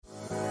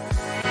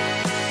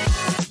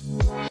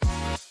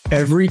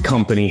Every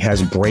company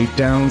has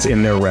breakdowns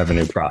in their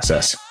revenue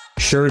process.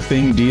 Sure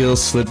thing deals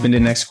slip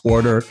into next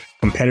quarter,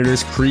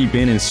 competitors creep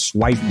in and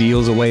swipe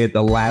deals away at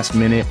the last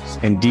minute,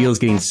 and deals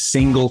getting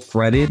single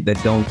threaded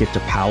that don't get to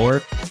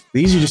power.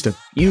 These are just a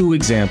few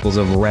examples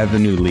of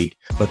revenue leak,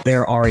 but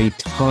there are a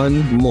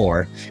ton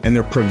more, and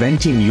they're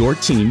preventing your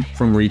team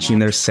from reaching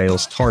their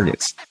sales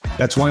targets.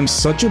 That's why I'm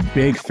such a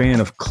big fan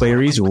of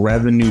Clari's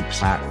revenue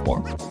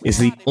platform. It's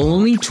the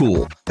only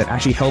tool that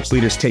actually helps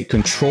leaders take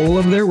control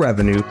of their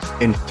revenue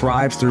and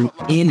thrive through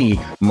any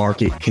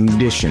market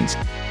conditions,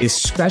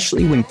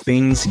 especially when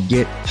things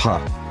get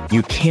tough.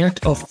 You can't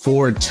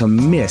afford to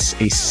miss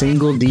a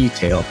single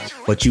detail,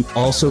 but you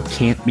also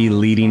can't be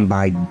leading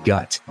by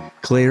gut.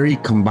 Clari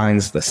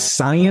combines the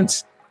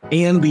science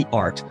and the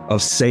art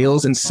of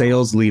sales and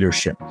sales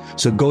leadership.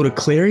 So go to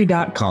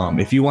Clari.com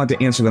if you want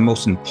to answer the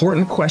most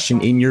important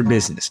question in your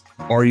business.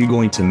 Are you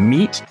going to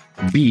meet,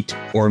 beat,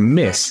 or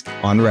miss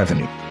on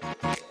revenue?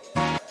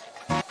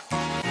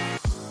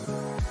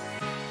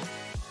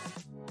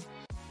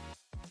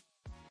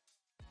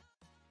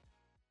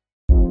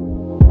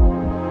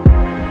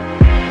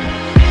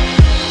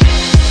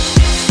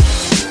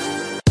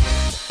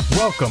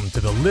 Welcome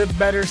to the Live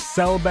Better,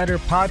 Sell Better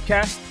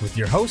podcast with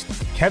your host,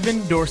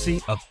 Kevin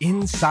Dorsey of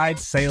Inside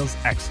Sales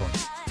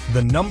Excellence,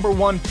 the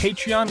 #1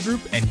 Patreon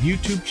group and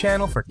YouTube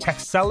channel for tech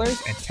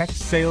sellers and tech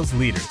sales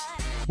leaders,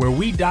 where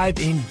we dive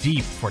in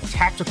deep for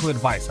tactical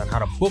advice on how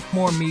to book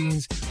more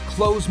meetings,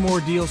 close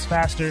more deals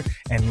faster,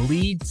 and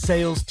lead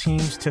sales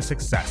teams to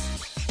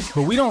success.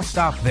 But we don't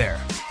stop there.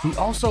 We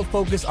also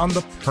focus on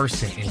the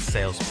person in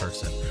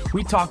salesperson.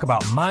 We talk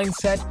about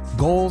mindset,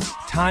 goals,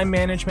 time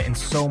management, and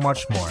so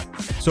much more.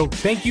 So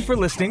thank you for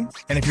listening.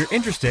 And if you're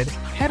interested,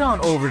 head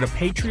on over to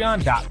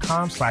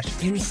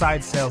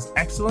patreon.com/inside sales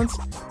excellence.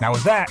 Now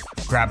with that,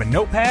 grab a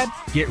notepad,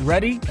 get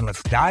ready, and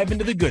let's dive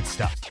into the good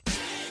stuff.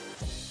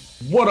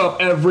 What up,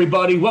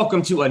 everybody?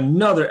 Welcome to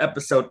another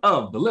episode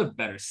of the Live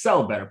Better,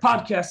 Sell Better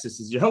podcast. This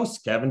is your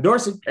host, Kevin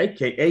Dorsey,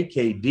 aka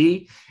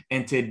KD.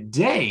 And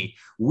today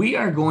we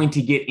are going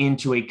to get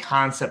into a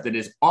concept that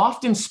is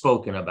often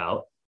spoken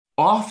about,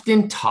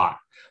 often taught,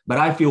 but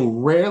I feel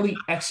rarely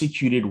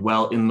executed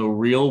well in the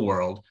real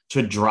world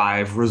to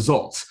drive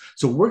results.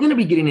 So we're going to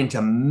be getting into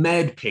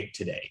MEDDPICC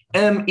today.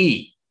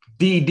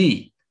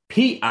 MEDDPICC,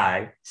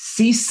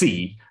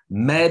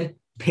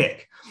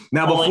 MEDDPICC.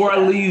 Now, before I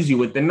leave you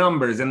with the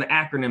numbers and the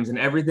acronyms and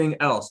everything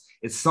else,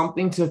 it's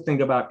something to think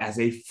about as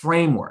a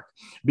framework,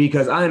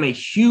 because I am a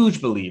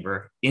huge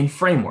believer in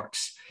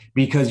frameworks,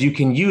 because you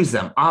can use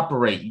them,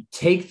 operate,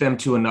 take them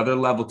to another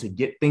level to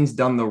get things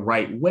done the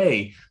right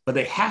way, but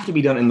they have to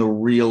be done in the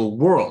real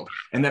world.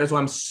 And that is why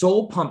I'm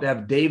so pumped to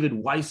have David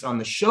Weiss on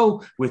the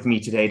show with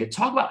me today to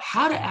talk about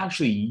how to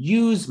actually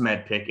use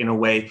MEDDPICC in a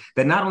way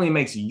that not only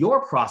makes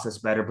your process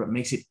better, but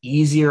makes it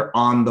easier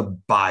on the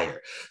buyer.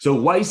 So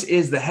Weiss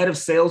is the head of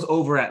sales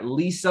over at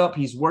LeaseUp.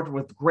 He's worked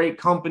with great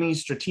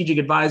companies, strategic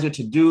advisor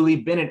to Dooley,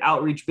 been at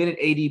Outreach, been at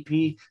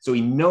ADP. So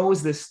he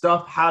knows this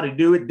stuff, how to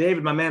do it.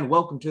 David, my man,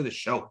 welcome to the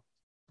show.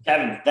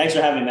 Kevin, thanks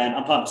for having me, man.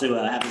 I'm pumped to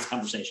have this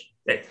conversation.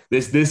 Hey,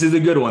 this is a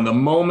good one. The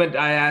moment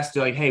I asked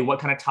you, like, hey, what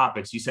kind of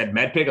topics? You said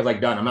MEDDPICC. I was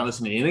like, done. I'm not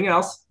listening to anything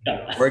else.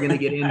 No. We're going to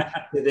get into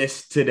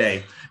this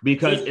today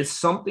because it's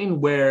something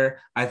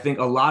where I think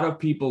a lot of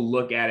people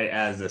look at it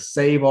as a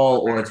save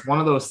all, or it's one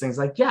of those things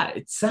like, yeah,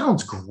 it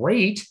sounds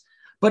great,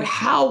 but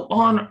how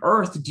on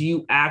earth do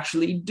you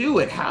actually do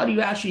it? How do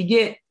you actually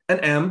get an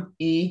M,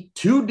 E,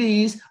 2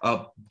 Ds,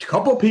 a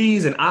couple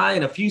P's, an I,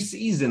 and a few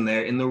C's in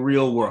there in the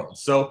real world?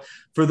 So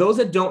for those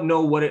that don't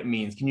know what it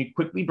means, can you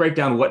quickly break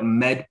down what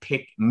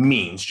MEDDPICC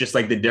means, just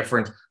like the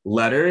different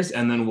letters,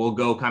 and then we'll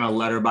go kind of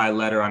letter by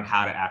letter on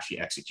how to actually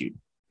execute?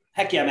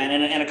 Heck yeah, man.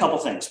 And a couple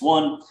things.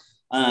 One,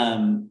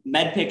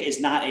 MEDDPICC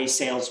is not a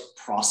sales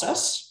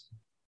processes.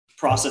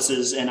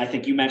 And I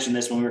think you mentioned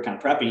this when we were kind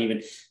of prepping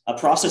even, a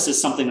process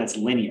is something that's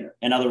linear.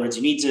 In other words,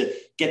 you need to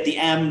get the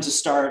M to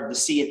start, the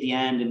C at the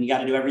end, and you got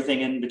to do everything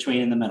in between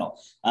in the middle.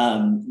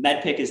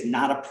 MEDDPICC is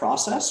not a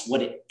process.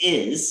 What it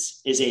is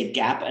a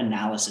gap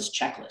analysis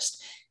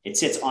checklist. It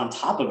sits on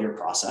top of your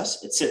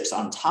process. It sits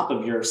on top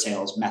of your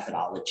sales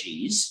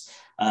methodologies,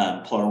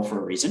 plural for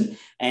a reason.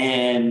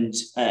 And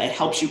it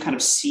helps you kind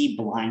of see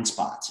blind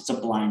spots. It's a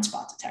blind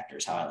spot detector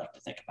is how I like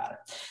to think about it.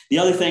 The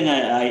other thing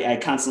I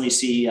constantly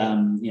see,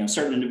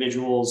 certain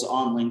individuals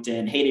on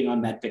LinkedIn hating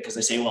on MEDDPICC because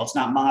they say, well, it's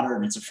not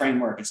modern. It's a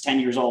framework. It's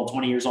 10 years old,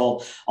 20 years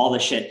old, all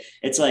this shit.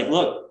 It's like,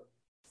 look,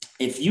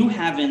 if you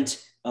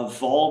haven't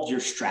evolved your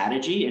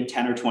strategy in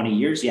 10 or 20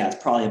 years, yeah,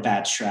 it's probably a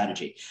bad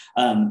strategy.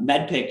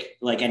 MEDDPICC,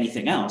 like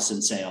anything else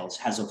in sales,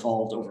 has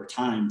evolved over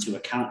time to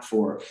account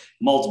for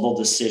multiple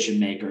decision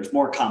makers,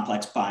 more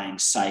complex buying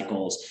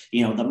cycles,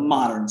 the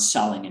modern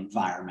selling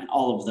environment,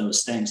 all of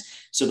those things.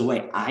 So the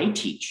way I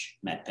teach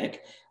MEDDPICC,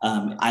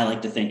 I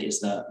like to think is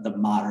the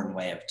modern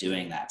way of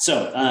doing that.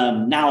 So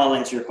now I'll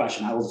answer your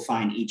question. I will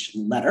define each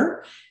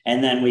letter,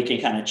 and then we can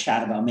kind of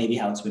chat about maybe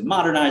how it's been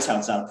modernized, how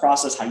it's out of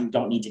process, how you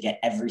don't need to get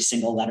every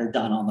single letter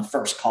done on the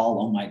first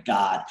call. Oh my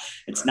God,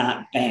 it's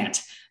not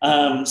BANT.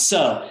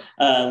 So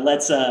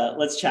let's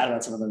chat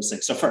about some of those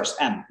things. So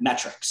first,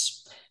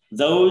 metrics.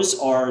 Those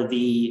are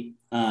the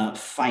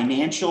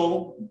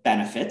financial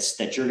benefits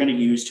that you're going to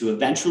use to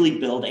eventually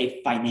build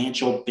a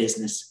financial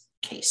business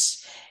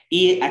case.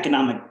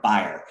 Economic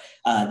buyer.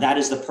 That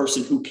is the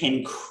person who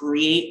can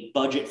create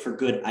budget for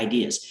good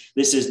ideas.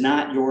 This is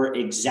not your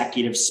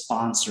executive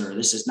sponsor.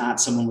 This is not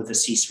someone with a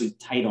C-suite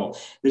title.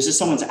 This is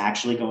someone's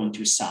actually going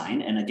to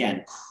sign and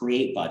again,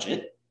 create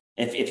budget.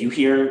 If you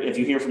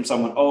hear from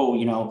someone,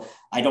 oh,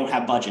 I don't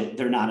have budget,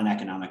 they're not an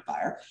economic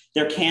buyer.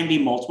 There can be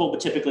multiple, but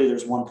typically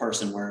there's one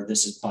person where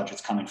this is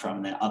budget's coming from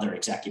and then other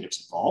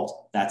executives involved.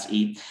 That's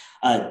E.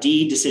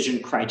 D,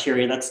 decision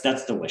criteria. That's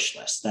the wish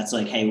list. That's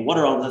like, hey, what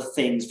are all the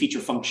things, feature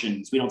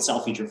functions? We don't sell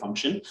feature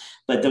function,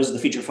 but those are the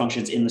feature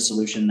functions in the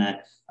solution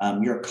that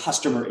your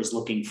customer is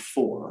looking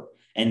for.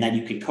 And then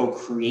you can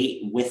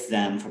co-create with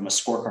them from a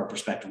scorecard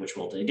perspective, which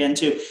we'll dig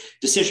into.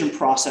 Decision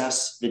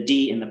process, the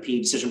D and the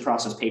P, decision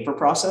process, paper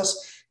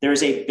process. There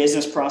is a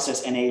business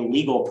process and a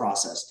legal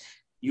process.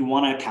 You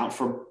want to account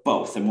for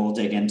both, and we'll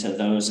dig into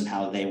those and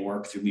how they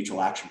work through mutual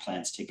action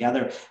plans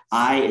together.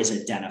 I is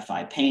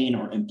identify pain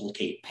or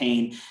implicate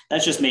pain.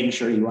 That's just making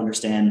sure you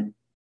understand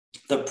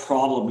the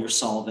problem you're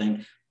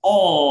solving.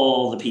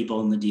 All the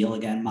people in the deal,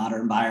 again,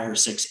 modern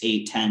buyers, 6,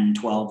 8, 10,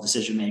 12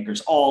 decision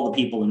makers, all the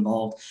people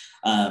involved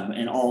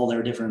and all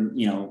their different,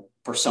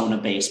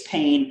 persona-based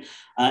pain.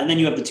 And then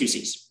you have the 2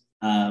 Cs.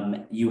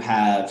 You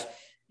have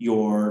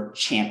your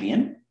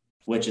champion,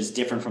 which is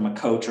different from a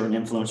coach or an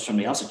influencer or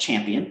somebody else. A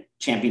champion.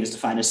 Champion is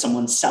defined as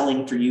someone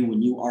selling for you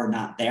when you are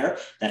not there,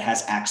 that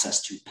has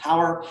access to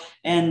power.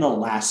 And the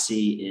last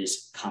C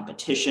is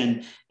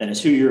competition. That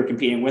is who you're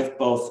competing with,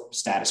 both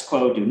status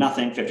quo, do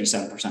nothing,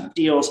 57% of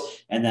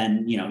deals, and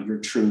then, your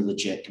true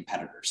legit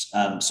competitors.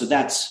 So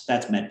that's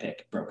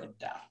MedPick broken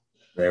down.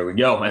 There we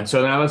go. And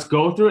so now let's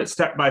go through it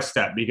step by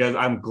step, because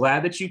I'm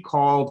glad that you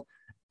called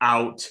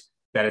out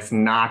that it's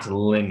not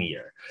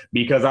linear,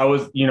 because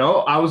I'll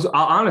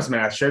honest,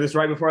 man, I shared this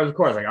right before I was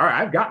recording. I was like, all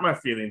right, I've got my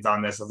feelings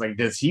on this. I was like,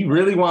 does he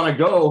really want to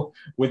go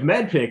with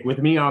MedPick with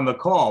me on the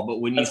call?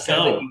 But when you said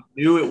that you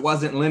knew it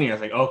wasn't linear, I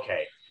was like,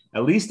 okay,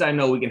 at least I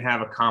know we can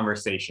have a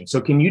conversation. So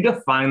can you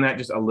define that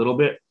just a little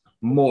bit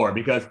more?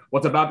 Because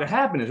what's about to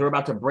happen is we're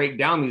about to break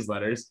down these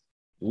letters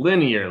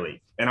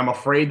linearly. And I'm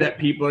afraid that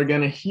people are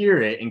going to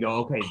hear it and go,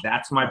 okay,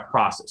 that's my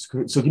process.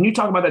 So can you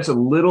talk about that just a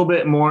little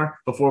bit more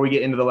before we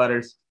get into the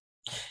letters?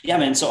 Yeah,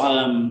 man.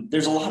 So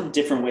there's a lot of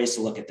different ways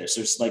to look at this.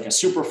 There's like a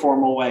super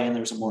formal way and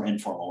there's a more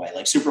informal way.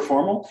 Like super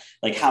formal,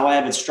 like how I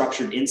have it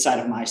structured inside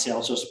of my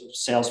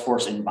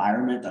Salesforce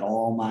environment that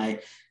all my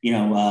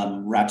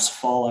reps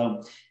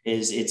follow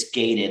is it's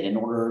gated. In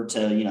order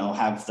to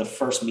have the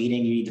first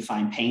meeting, you need to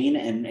find pain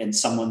and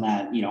someone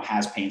that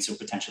has pain, so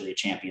potentially a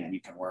champion that you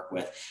can work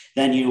with.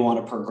 Then you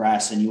want to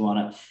progress and you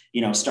want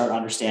to start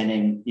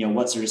understanding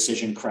what's their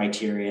decision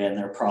criteria and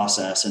their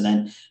process, and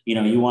then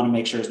you want to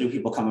make sure as new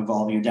people come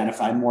involved, you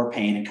identify more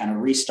pain and kind of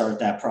restart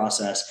that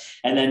process.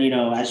 And then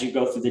as you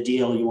go through the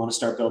deal, you want to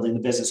start building the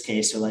business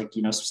case. So like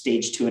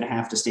stage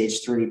 2.5 to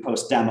stage 3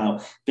 post demo,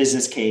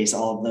 business case,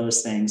 all of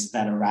those things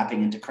that are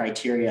wrapping into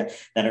criteria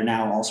that are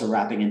now also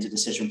wrapping into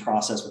decision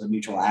process with a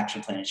mutual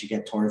action plan as you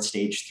get towards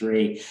stage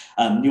 3.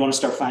 You want to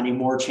start finding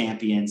more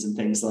champions and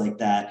things like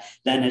that.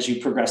 Then as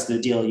you progress through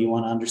the deal, you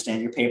want to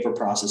understand your paper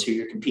process, who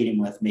you're competing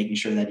with, making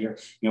sure that you're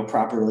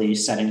properly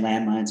setting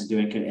landmines and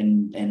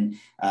doing and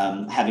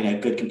having a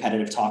good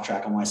competitive talk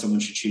track on why someone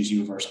should choose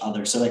you versus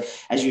others. So like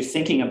as you're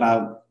thinking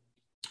about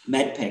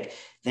MedPick,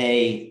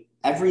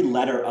 every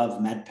letter of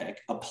MedPick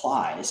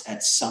applies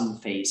at some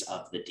phase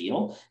of the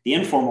deal. The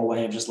informal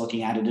way of just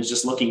looking at it is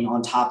just looking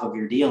on top of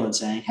your deal and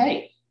saying,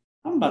 hey,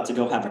 I'm about to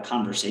go have a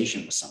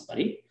conversation with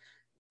somebody.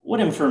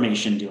 What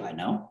information do I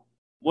know?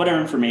 What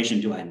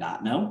information do I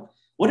not know?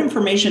 What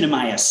information am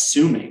I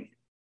assuming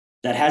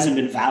that hasn't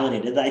been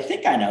validated that I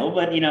think I know,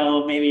 but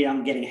maybe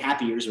I'm getting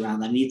happy years around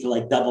that I need to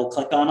like double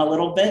click on a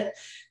little bit.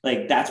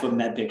 Like that's what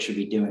MedPick should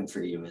be doing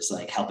for you, is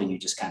like helping you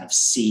just kind of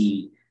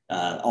see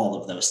all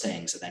of those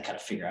things and then kind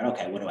of figure out,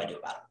 okay, what do I do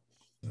about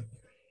it?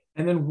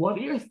 And then what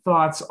are your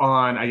thoughts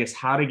on, I guess,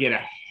 how to get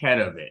ahead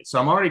of it? So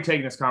I'm already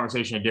taking this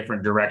conversation a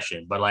different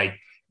direction, but like,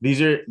 these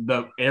are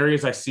the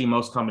areas I see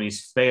most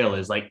companies fail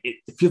is like, it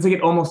feels like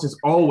it almost is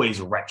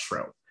always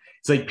retro.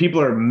 It's like people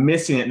are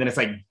missing it. And then it's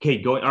like,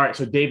 okay, all right.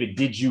 So David,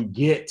 did you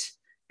get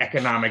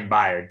economic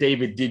buyer?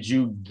 David, did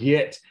you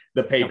get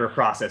the paper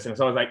process? And it's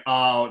always like,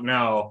 oh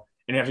no.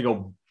 And you have to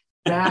go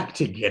back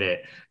to get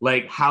it.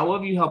 Like, how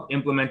have you helped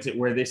implement it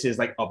where this is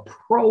like a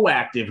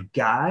proactive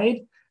guide,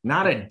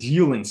 not a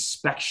deal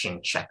inspection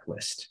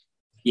checklist?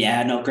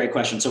 Yeah, no, great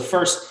question. So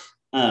first,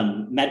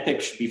 MedPick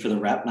should be for the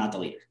rep, not the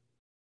leader.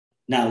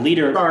 Now,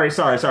 leader. Sorry.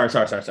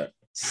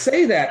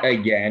 Say that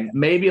again,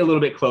 maybe a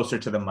little bit closer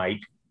to the mic.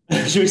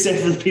 Should we say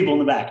for the people in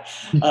the back?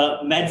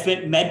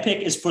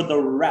 MedPick is for the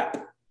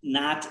rep,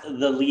 not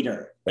the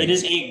leader. It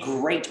is a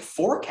great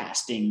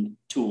forecasting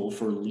tool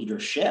for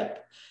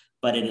leadership,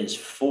 but it is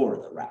for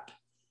the rep.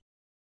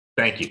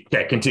 Thank you.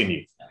 Okay,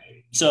 continue.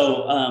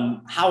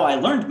 So how I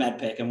learned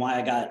MedPick and why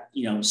I got,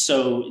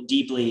 so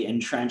deeply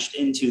entrenched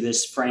into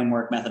this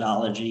framework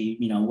methodology,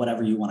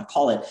 whatever you want to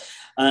call it,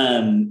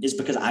 is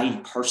because I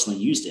personally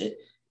used it,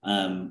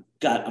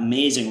 got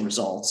amazing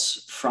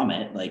results from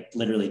it, like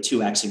literally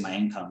 2xing my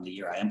income the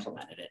year I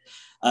implemented it.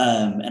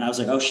 And I was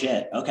like, oh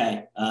shit,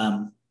 okay,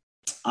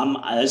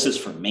 this is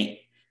for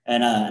me.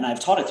 And I've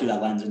taught it through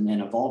that lens and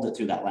evolved it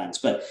through that lens.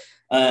 But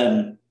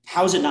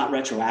how is it not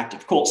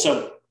retroactive? Cool.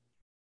 So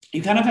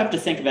you kind of have to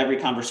think of every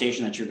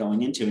conversation that you're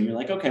going into, and you're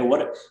like, okay,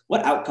 what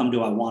outcome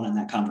do I want in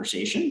that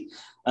conversation?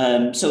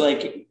 So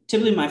like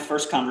typically my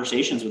first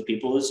conversations with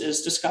people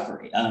is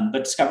discovery,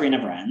 but discovery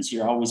never ends.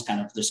 You're always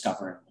kind of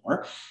discovering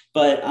more,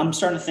 but I'm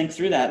starting to think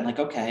through that and like,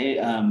 okay,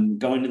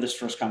 going to this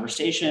first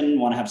conversation,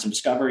 want to have some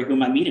discovery, who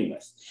am I meeting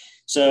with?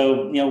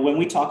 So, when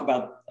we talk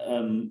about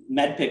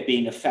MedPick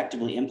being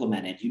effectively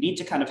implemented, you need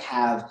to kind of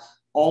have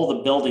all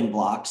the building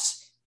blocks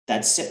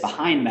that sit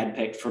behind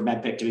MedPick for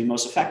MedPick to be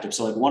most effective.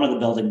 So like one of the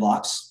building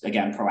blocks,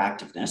 again,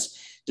 proactiveness,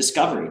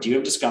 discovery. Do you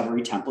have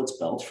discovery templates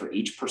built for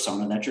each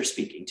persona that you're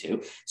speaking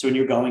to? So when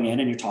you're going in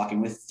and you're talking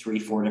with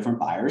 3-4 different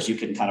buyers, you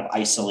can kind of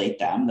isolate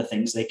them, the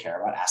things they care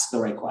about, ask the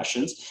right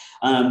questions.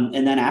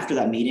 And then after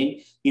that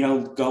meeting,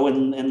 go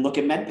and look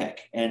at MedPick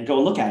and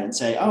go look at it and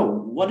say, oh,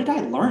 what did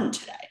I learn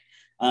today?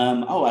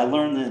 I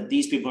learned that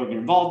these people are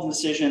getting involved in the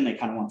decision. They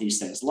kind of want these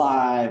things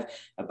live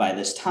by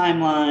this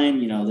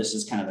timeline. This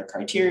is kind of their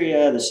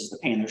criteria. This is the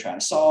pain they're trying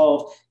to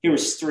solve. Here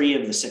was 3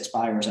 of the 6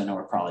 buyers I know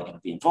are probably going to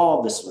be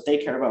involved. This is what they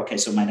care about. Okay,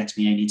 so my next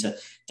meeting, I need to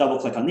double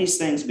click on these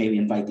things, maybe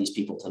invite these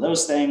people to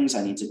those things.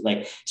 I need to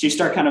so you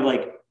start kind of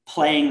like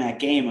playing that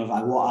game of,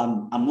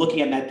 I'm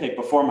looking at MedPick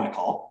before my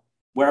call.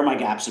 Where are my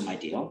gaps in my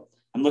deal?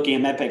 I'm looking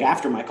at MedPick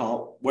after my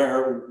call.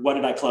 What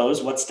did I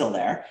close? What's still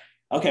there?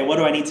 Okay, what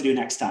do I need to do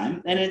next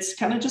time? And it's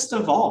kind of just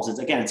evolves. It's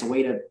a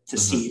way to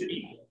see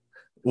people.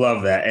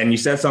 Love that. And you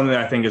said something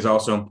that I think is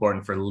also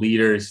important for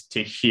leaders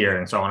to hear.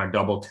 And so I want to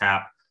double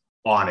tap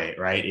on it,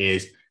 right?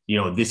 Is,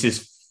 this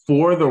is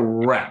for the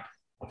rep.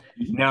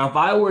 Now, if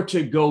I were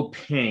to go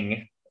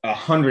ping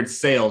 100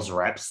 sales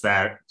reps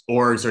that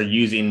orgs are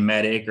using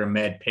Medic or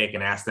MedPick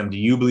and ask them, do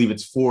you believe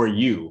it's for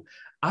you?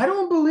 I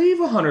don't believe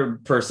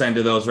 100%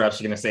 of those reps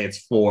are going to say it's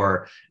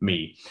for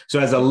me. So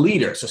as a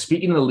leader, so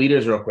speaking to the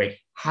leaders real quick,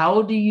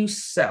 how do you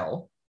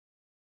sell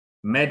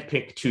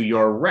MedPick to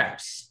your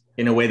reps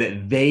in a way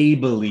that they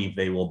believe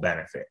they will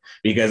benefit?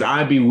 Because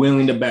I'd be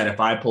willing to bet if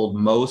I pulled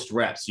most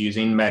reps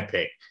using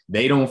MedPick,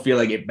 they don't feel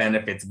like it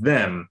benefits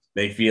them.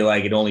 They feel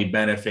like it only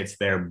benefits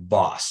their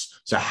boss.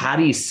 So how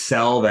do you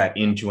sell that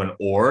into an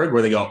org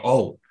where they go,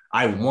 oh,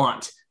 I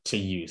want to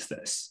use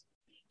this?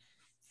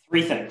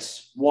 3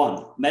 things.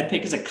 1,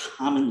 MedPick is a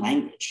common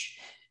language.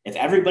 If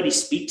everybody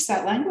speaks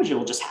that language, it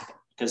will just happen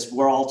because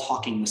we're all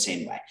talking the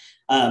same way.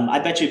 I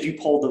bet you if you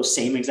polled those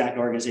same exact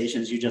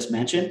organizations you just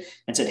mentioned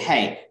and said,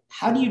 hey,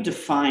 how do you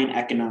define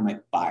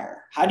economic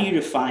buyer? How do you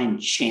define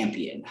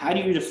champion? How do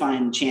you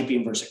define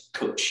champion versus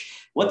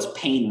coach? What's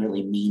pain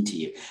really mean to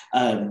you?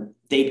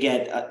 They'd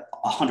get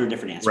 100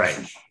 different answers.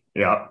 Right.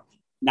 Yeah.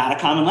 Not a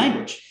common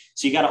language.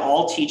 So you got to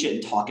all teach it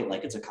and talk it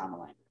like it's a common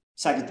language.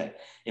 Second thing,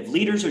 if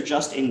leaders are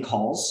just in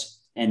calls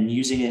and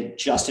using it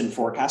just in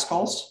forecast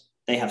calls,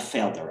 they have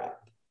failed their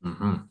rep.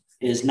 Mm-hmm.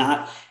 It is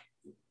not.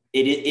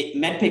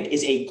 MedPick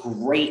is a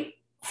great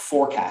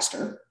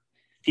forecaster.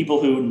 People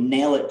who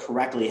nail it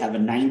correctly have a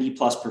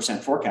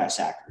 90+%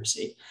 forecast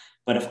accuracy.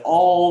 But if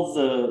all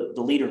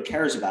the leader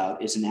cares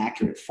about is an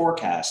accurate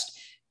forecast,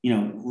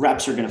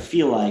 reps are going to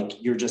feel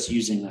like you're just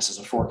using this as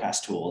a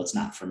forecast tool. It's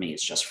not for me.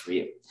 It's just for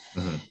you.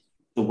 Mm-hmm.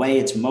 The way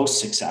it's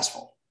most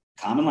successful,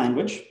 common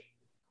language,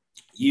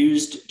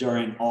 used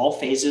during all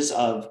phases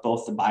of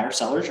both the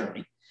buyer-seller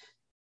journey.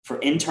 For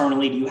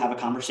internally, do you have a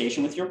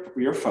conversation with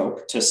your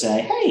folk to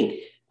say,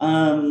 hey,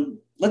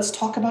 let's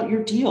talk about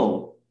your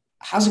deal.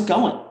 How's it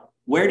going?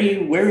 Where do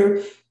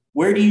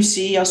you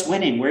see us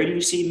winning? Where do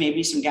you see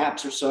maybe some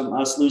gaps or some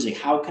us losing?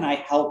 How can I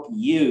help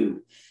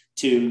you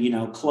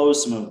to,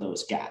 close some of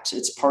those gaps?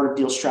 It's part of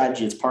deal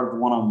strategy. It's part of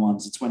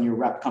one-on-ones. It's when your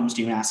rep comes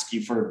to you and asks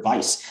you for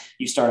advice,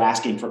 you start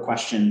asking for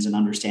questions and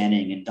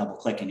understanding and double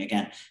clicking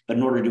again. But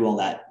in order to do all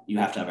that, you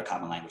have to have a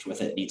common language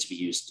with it. It needs to be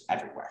used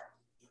everywhere.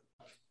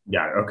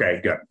 Yeah.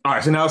 Okay, good. All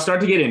right. So now let's start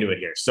to get into it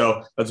here.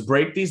 So let's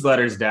break these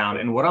letters down.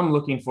 And what I'm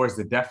looking for is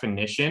the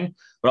definition,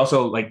 but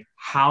also like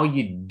how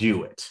you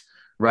do it,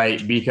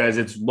 right? Because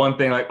it's one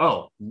thing like,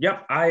 oh,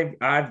 yep,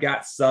 I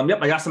got some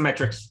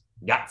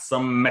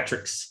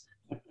metrics,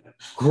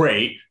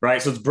 Great. Right.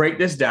 So let's break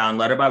this down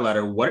letter by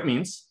letter, what it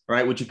means,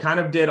 right? Which you kind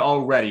of did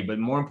already, but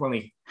more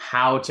importantly,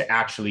 how to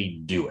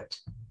actually do it.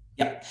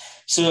 Yep.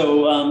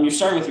 So you're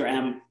starting with your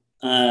M.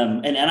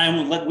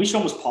 We should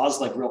almost pause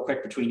like real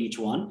quick between each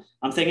one.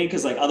 I'm thinking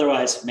because like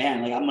otherwise,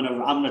 man, like I'm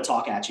gonna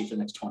talk at you for the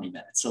next 20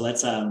 minutes. So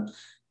let's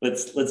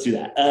do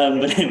that.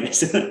 But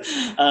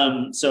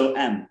anyways, so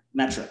M,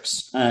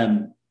 metrics.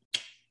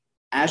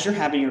 As you're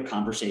having your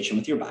conversation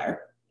with your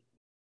buyer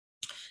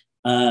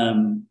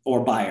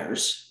or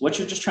buyers, what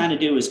you're just trying to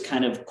do is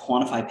kind of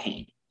quantify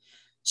pain.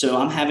 So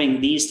I'm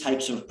having these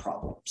types of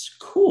problems.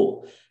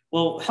 Cool.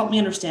 Well, help me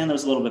understand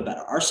those a little bit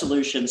better. Our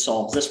solution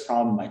solves this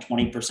problem by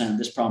 20%,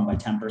 this problem by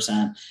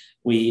 10%.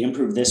 We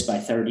improve this by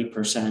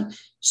 30%.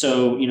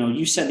 So,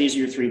 you said these are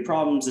your 3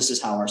 problems. This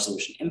is how our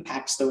solution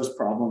impacts those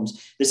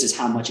problems. This is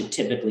how much it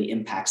typically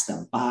impacts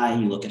them by.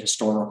 You look at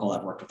historical.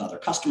 I've worked with other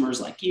customers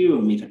like you,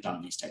 and we've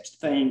done these types of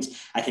things.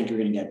 I think you're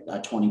going to get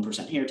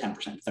 20% here,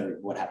 10%,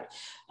 30%, what have you.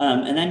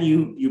 And then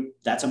you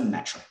that's a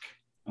metric.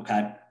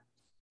 Okay.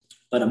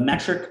 But a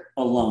metric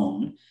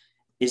alone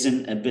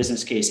isn't a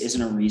business case,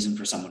 isn't a reason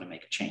for someone to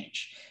make a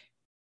change.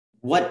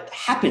 What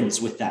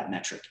happens with that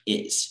metric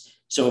is,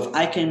 so if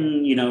I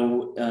can,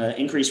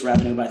 increase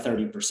revenue by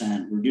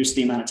 30%, reduce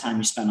the amount of time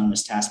you spend on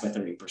this task by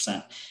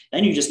 30%,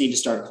 then you just need to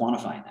start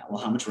quantifying that.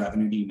 Well, how much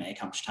revenue do you make?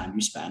 How much time do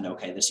you spend?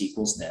 Okay, this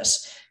equals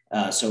this.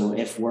 So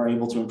if we're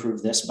able to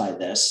improve this by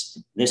this,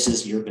 this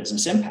is your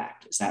business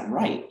impact. Is that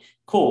right?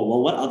 Cool.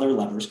 Well, what other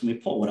levers can we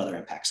pull? What other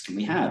impacts can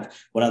we have?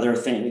 What other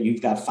thing?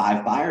 You've got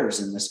 5 buyers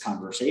in this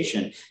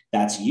conversation.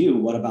 That's you.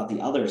 What about the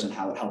others and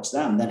how it helps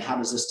them? Then how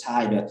does this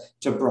tie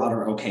to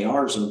broader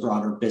OKRs or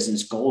broader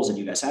business goals that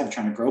you guys have? You're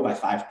trying to grow by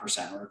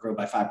 5% or grow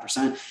by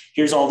 5%.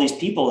 Here's all these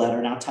people that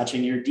are now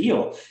touching your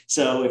deal.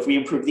 So if we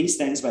improve these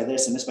things by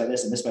this and this by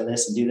this and this by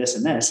this and do this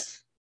and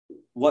this,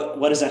 what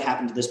does that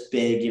happen to this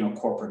big,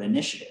 corporate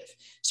initiative?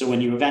 So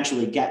when you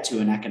eventually get to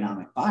an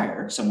economic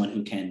buyer, someone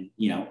who can,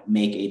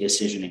 make a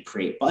decision and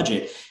create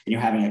budget, and you're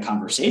having a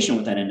conversation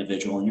with that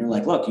individual and you're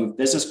like, look, you have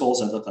business goals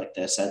that look like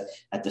this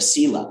at the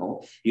C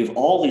level. You have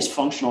all these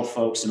functional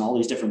folks and all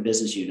these different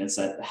business units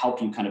that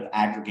help you kind of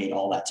aggregate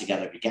all that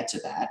together to get to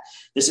that.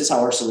 This is how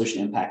our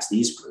solution impacts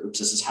these groups.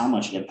 This is how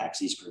much it impacts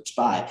these groups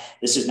by.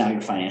 This is now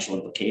your financial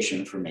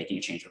implication for making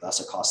a change with us.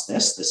 It costs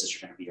this. This is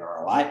going to be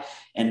your ROI.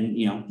 And,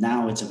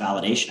 now it's a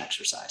validation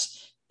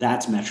exercise.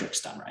 That's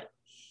metrics done right.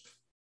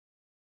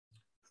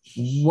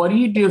 What do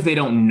you do if they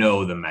don't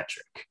know the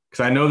metric?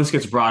 Because I know this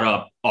gets brought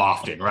up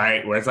often,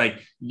 right? Where it's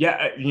like,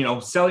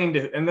 selling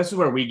to, and this is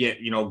where we get,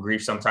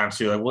 grief sometimes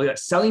too. Like, well,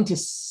 selling to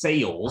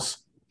sales,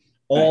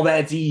 all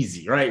that's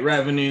easy, right?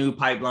 Revenue,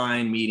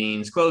 pipeline,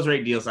 meetings, close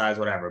rate, deal size,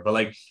 whatever. But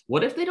like,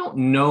 what if they don't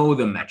know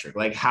the metric?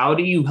 Like, how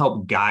do you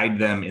help guide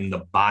them in the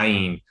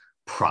buying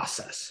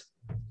process?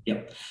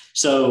 Yep.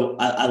 So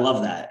I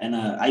love that. And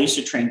I used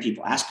to train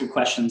people, ask good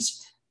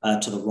questions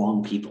to the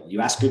wrong people.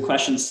 You ask good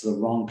questions to the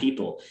wrong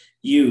people,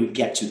 you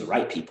get to the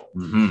right people.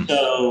 Mm-hmm.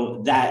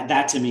 So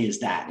that to me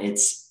is that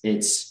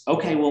it's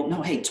okay. Well,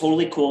 no, hey,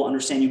 totally cool.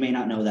 Understand you may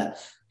not know that,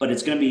 but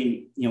it's going to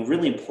be,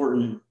 really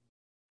important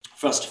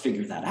for us to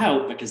figure that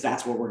out, because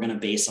that's what we're going to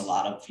base a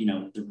lot of,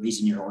 the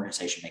reason your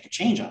organization make a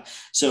change on.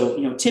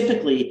 So,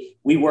 typically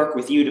we work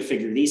with you to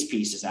figure these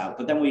pieces out,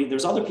 but then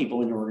there's other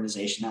people in your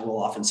organization that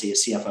we'll often see, a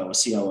CFO,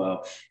 a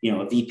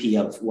COO, a VP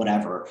of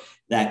whatever,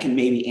 that can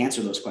maybe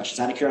answer those questions.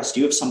 Out of curiosity,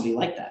 do you have somebody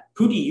like that?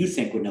 Who do you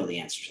think would know the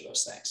answer to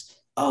those things?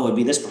 Oh, it'd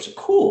be this person.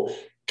 Cool.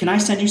 Can I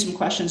send you some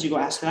questions? You go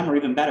ask them, or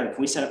even better,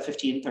 can we set up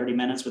 15, 30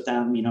 minutes with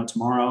them,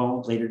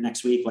 tomorrow, later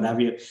next week, whatever,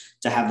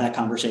 to have that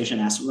conversation,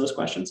 ask them those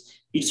questions?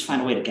 You just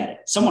find a way to get it.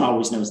 Someone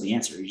always knows the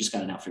answer. You just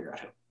got to now figure out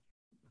who.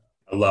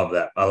 I love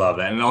that.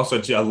 And also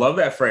too, I love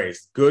that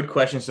phrase. Good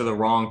questions to the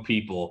wrong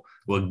people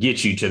will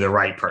get you to the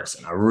right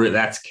person.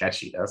 That's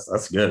catchy.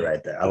 That's good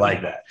right there. I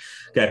like that.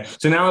 Okay.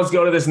 So now let's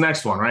go to this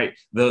next one, right?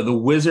 The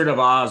Wizard of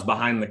Oz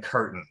behind the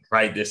curtain,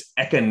 right? This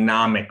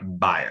economic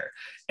buyer.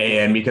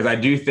 And because I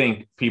do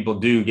think people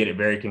do get it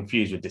very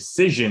confused with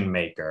decision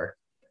maker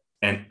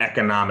and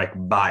economic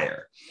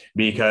buyer,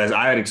 because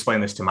I would explain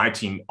this to my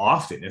team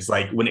often. It's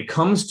like, when it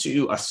comes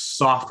to a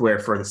software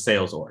for the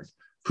sales org,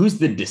 who's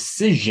the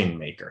decision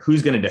maker?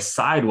 Who's going to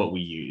decide what we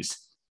use?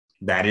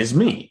 That is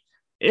me.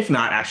 If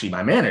not, actually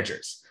my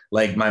managers.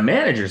 Like, my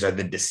managers are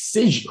the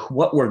decision,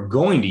 what we're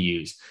going to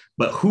use,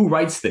 but who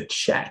writes the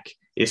check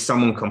is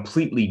someone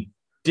completely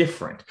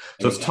different.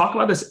 So let's talk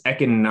about this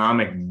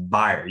economic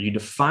buyer. You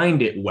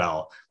defined it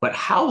well, but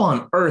how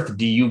on earth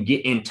do you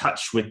get in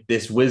touch with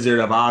this Wizard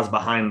of Oz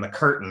behind the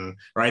curtain,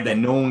 right? That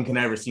no one can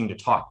ever seem to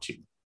talk to.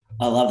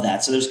 I love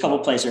that. So there's a couple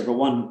of places. But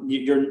one,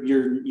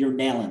 you're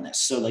nailing this.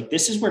 So like,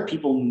 this is where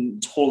people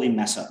totally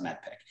mess up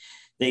MedPick.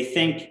 They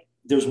think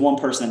there's one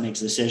person that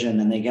makes a decision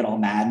and they get all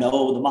mad.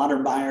 No, the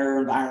modern buyer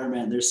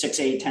environment, there's 6,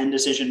 8, 10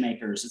 decision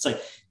makers. It's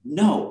like,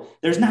 no,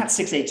 there's not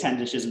 6, 8, 10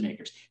 decision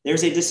makers.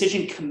 There's a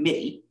decision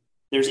committee.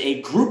 There's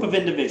a group of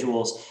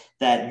individuals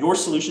that your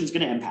solution is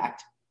going to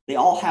impact. They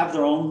all have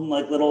their own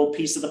like little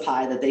piece of the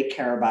pie that they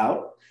care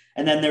about.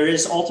 And then there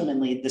is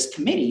ultimately this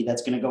committee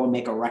that's going to go and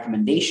make a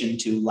recommendation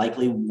to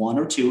likely 1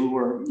 or 2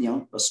 or,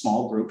 a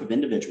small group of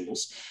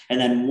individuals. And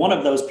then one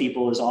of those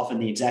people is often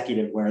the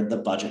executive, where the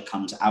budget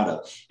comes out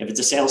of. If it's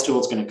a sales tool,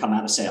 it's going to come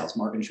out of sales,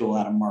 marketing tool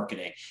out of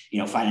marketing,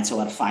 finance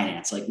tool out of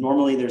finance. Like,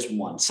 normally there's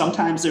one.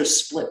 Sometimes there's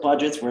split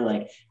budgets where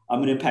like, I'm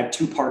going to impact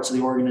 2 parts of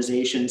the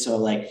organization. So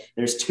like,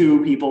 there's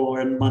 2 people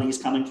where the money's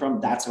coming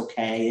from. That's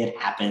okay. It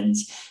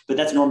happens, but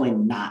that's normally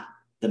not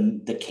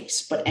the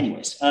case. But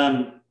anyways,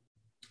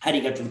 how do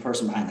you get to the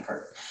person behind the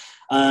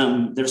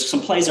curtain? There's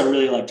some plays I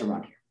really like to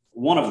run here.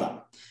 One of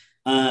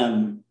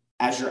them,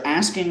 as you're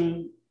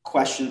asking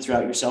question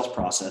throughout your sales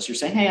process. You're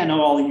saying, hey, I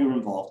know all of you are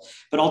involved,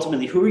 but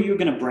ultimately, who are you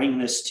going to bring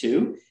this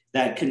to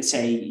that can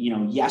say,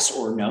 yes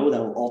or no, that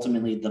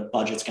ultimately the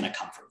budget's going to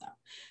come from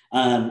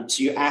them.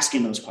 So you're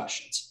asking those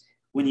questions.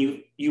 When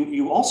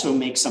you also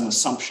make some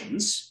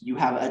assumptions, you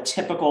have a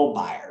typical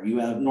buyer. You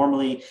have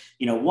normally,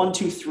 1,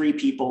 2, 3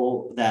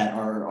 people that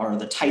are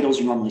the titles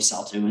you normally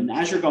sell to. And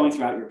as you're going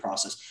throughout your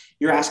process,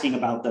 you're asking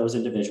about those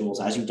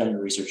individuals as you've done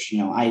your research.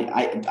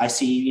 I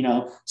see,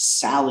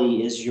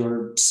 Sally is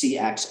your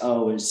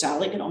CXO. Is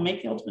Sally going to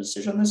make the ultimate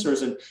decision on this? Or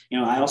is it,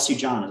 I also see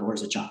John, or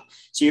is it John?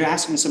 So you're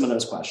asking some of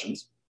those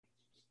questions.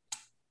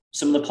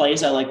 Some of the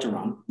plays I like to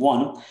run.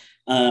 One,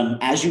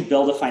 as you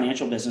build a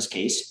financial business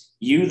case,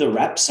 you, the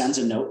rep, sends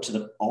a note to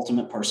the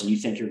ultimate person you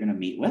think you're going to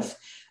meet with,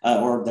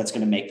 or that's going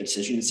to make the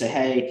decision, and say,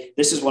 hey,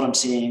 this is what I'm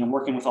seeing. I'm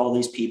working with all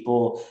these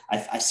people.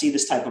 I see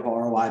this type of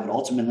ROI, but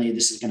ultimately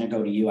this is going to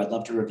go to you. I'd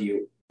love to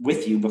review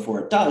with you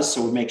before it does,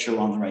 so we make sure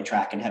we're on the right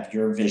track and have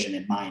your vision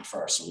in mind for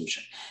our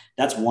solution.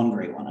 That's one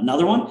great one.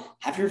 Another one,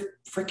 have your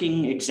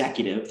freaking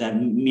executive that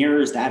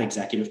mirrors that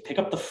executive pick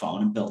up the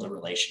phone and build a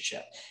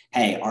relationship.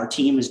 Hey, our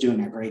team is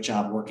doing a great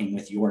job working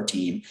with your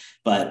team,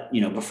 but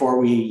before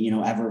we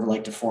ever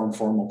like to form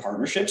formal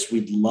partnerships,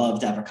 we'd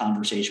love to have a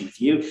conversation with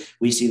you.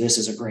 We see this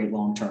as a great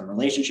long-term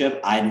relationship.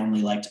 I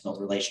normally like to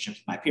build relationships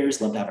with my peers.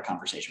 Love to have a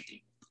conversation with you.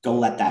 Go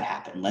let that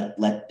happen.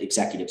 Let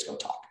executives go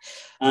talk.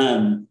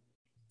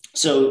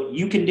 So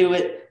you can do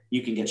it.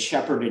 You can get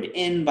shepherded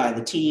in by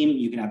the team.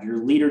 You can have your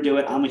leader do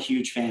it. I'm a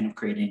huge fan of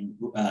creating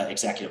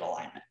executive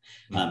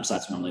alignment. So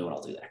that's normally what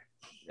I'll do there.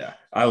 Yeah,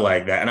 I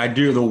like that. And I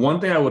do. The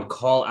one thing I would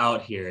call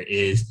out here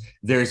is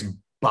there's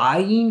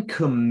buying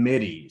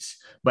committees,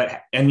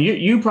 and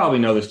you probably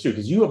know this too,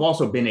 because you have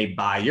also been a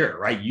buyer,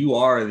 right? You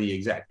are the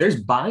exec. There's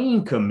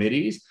buying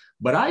committees,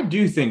 but I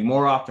do think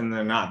more often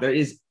than not, there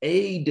is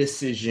a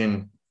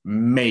decision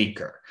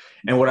maker.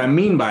 And what I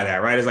mean by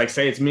that, right, is like,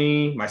 say it's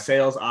me, my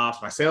sales ops,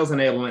 my sales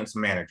enablement,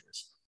 some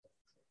managers.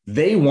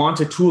 They want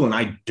a tool and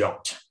I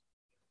don't.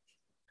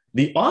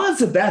 The odds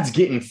that that's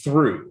getting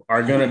through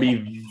are going to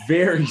be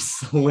very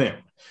slim,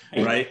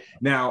 right?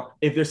 Now,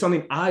 if there's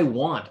something I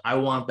want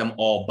them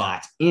all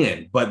bought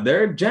in, but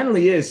there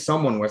generally is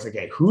someone where it's like,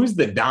 okay, who's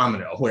the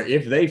domino where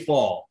if they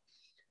fall,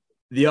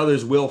 the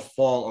others will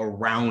fall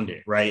around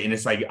it, right? And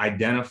it's like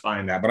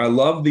identifying that. But I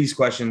love these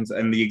questions,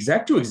 and the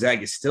exec to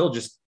exec is still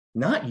just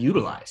not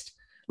utilized.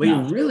 Like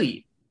no. It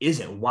really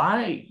isn't.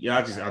 Why?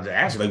 I'll just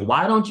ask you, like,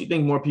 why don't you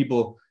think more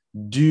people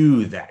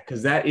do that?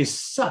 Because that is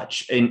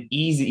such an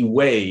easy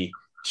way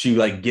to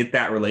like get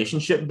that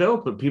relationship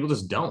built, but people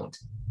just don't.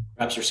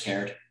 Reps are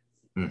scared.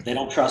 They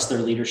don't trust their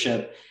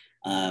leadership.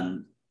 They're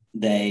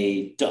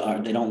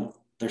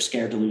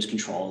scared to lose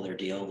control of their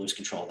deal, lose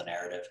control of the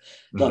narrative.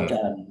 Look,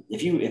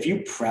 if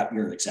you prep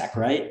your exec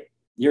right,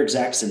 your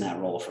exec's in that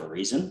role for a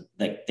reason.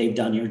 Like they've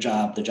done your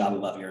job, the job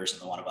above yours,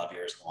 and the one above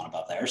yours, and the one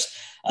above theirs.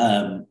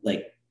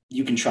 Like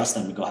you can trust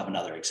them to go have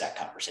another exec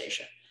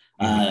conversation.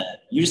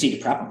 You just need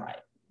to prep them right.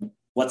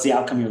 What's the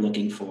outcome you're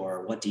looking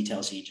for? What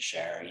details you need to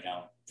share?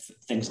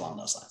 Things along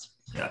those lines.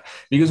 Yeah,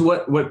 because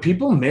what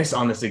people miss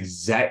on this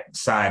exec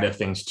side of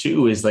things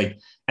too is like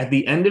at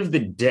the end of the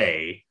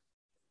day,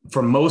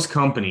 for most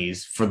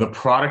companies, for the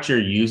product you're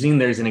using,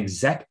 there's an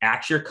exec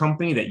at your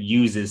company that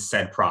uses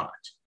said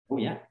product. Oh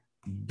yeah.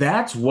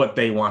 That's what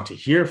they want to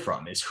hear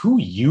from, is who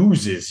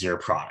uses your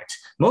product.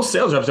 Most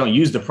sales reps don't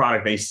use the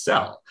product they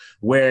sell.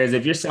 Whereas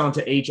if you're selling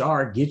to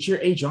HR, get your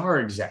HR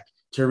exec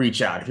to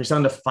reach out. If you're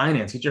selling to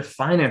finance, get your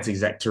finance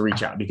exec to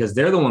reach out, because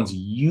they're the ones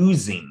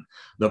using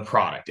the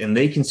product and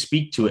they can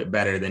speak to it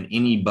better than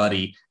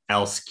anybody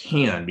else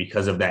can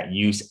because of that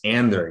use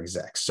and their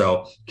exec.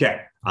 So,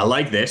 okay, I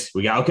like this.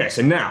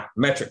 So now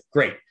metric,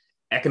 great.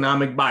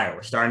 Economic buyer.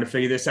 We're starting to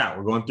figure this out.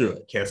 We're going through it.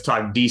 Okay, let's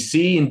talk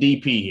DC and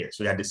DP here.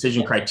 So we got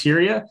decision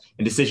criteria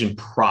and decision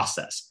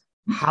process.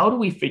 How do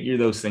we figure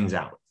those things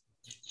out?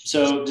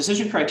 So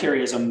decision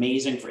criteria is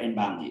amazing for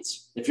inbound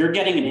leads. If you're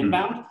getting an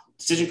inbound,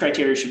 decision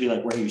criteria should be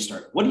like, where do you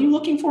start? What are you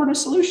looking for in a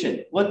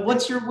solution?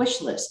 What's your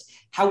wish list?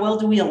 How well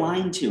do we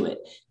align to it?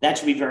 That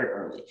should be very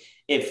early.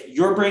 If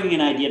you're bringing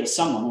an idea to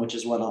someone, which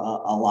is what a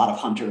lot of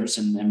hunters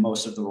and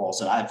most of the roles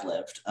that I've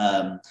lived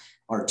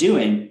are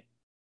doing,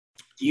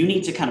 you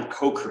need to kind of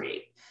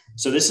co-create.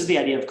 So this is the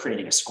idea of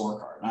creating a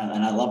scorecard.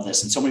 And I love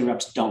this. And so many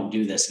reps don't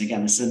do this. And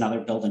again, this is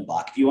another building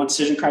block. If you want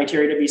decision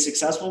criteria to be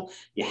successful,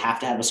 you have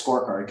to have a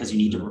scorecard because you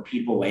need a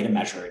repeatable way to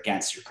measure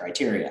against your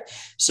criteria.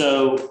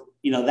 So,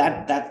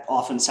 that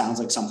often sounds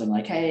like something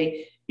like,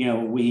 hey,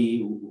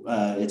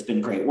 it's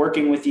been great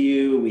working with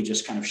you. We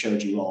just kind of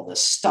showed you all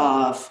this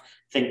stuff.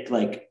 Think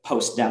like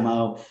post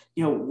demo,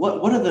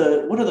 what are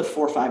the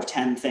 4, 5,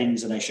 10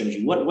 things that I showed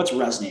you? What's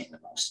resonating the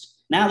most?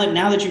 Now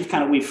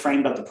that we've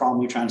framed up the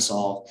problem you're trying to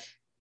solve,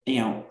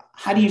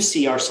 how do you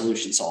see our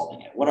solution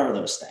solving it? What are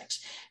those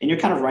things? And you're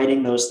kind of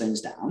writing those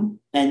things down.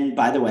 And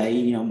by the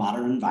way,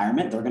 modern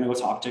environment, they're going to go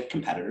talk to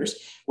competitors.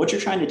 What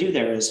you're trying to do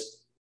there is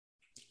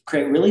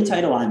create really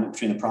tight alignment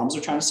between the problems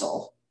they're trying to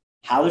solve,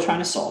 how they're trying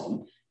to solve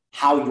them,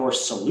 how your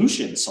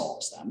solution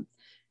solves them.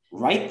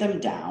 write them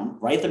down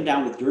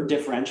with your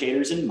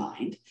differentiators in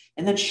mind,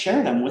 and then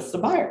share them with the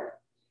buyer.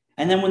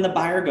 And then when the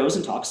buyer goes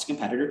and talks to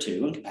competitor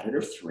 2 and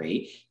competitor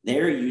 3,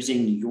 they're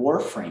using your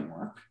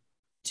framework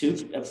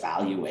to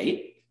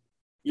evaluate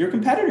your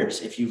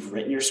competitors. If you've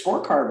written your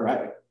scorecard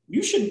right,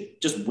 you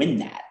should just win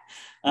that.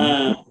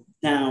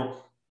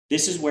 Now,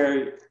 this is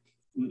where,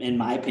 in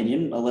my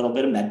opinion, a little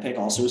bit of MedPick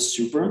also is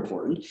super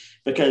important,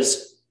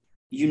 because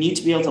you need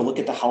to be able to look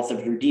at the health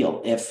of your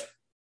deal. If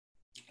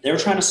they're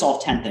trying to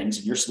solve 10 things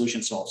and your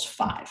solution solves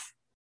 5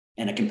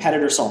 and a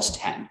competitor solves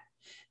 10,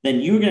 then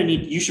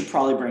you should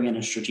probably bring in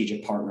a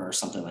strategic partner or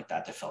something like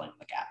that to fill in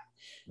the gap.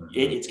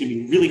 It's going to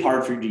be really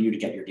hard for you to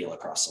get your deal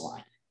across the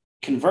line.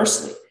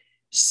 Conversely,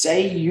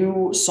 say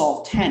you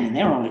solve 10 and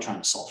they're only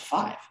trying to solve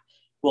 5.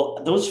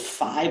 Well, those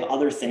 5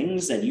 other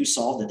things that you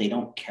solve that they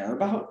don't care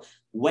about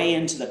weigh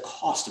into the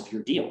cost of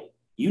your deal.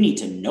 You need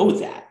to know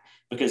that,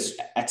 because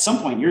at some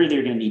point you're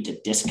either going to need to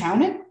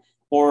discount it,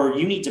 or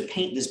you need to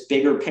paint this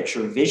bigger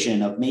picture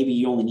vision of maybe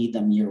you only need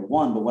them year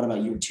 1, but what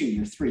about year 2,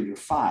 year 3, year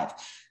 5?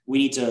 We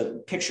need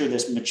to picture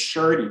this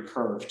maturity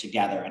curve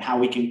together and how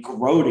we can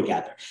grow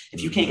together.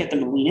 If you can't get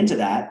them to lean into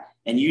that,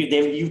 and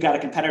you've got a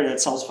competitor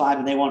that sells 5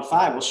 and they want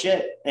 5, well,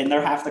 shit, and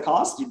they're half the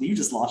cost, you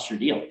just lost your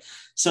deal.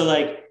 So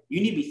like, you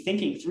need to be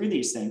thinking through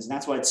these things. And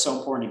that's why it's so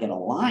important to get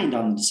aligned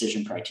on the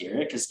decision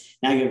criteria, because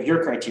now you have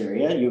your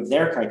criteria, you have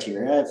their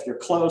criteria. If you're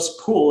close,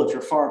 cool. If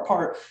you're far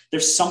apart,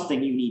 there's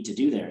something you need to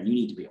do there, and you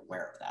need to be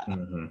aware of that.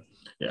 Mm-hmm.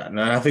 Yeah. And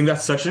I think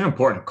that's such an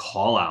important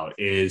call out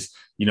is,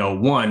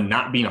 one,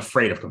 not being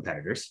afraid of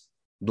competitors.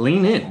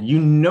 Lean in, you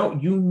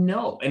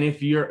know. And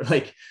if you're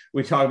like,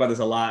 we talk about this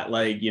a lot,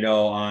 like,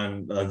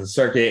 on the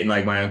circuit and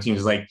like my own teams,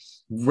 is like,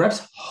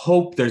 reps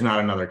hope there's not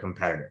another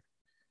competitor.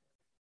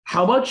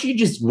 How about you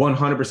just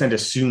 100%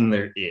 assume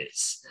there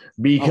is,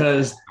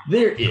 because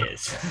there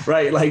is,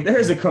 right? Like,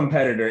 there's a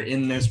competitor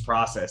in this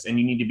process and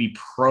you need to be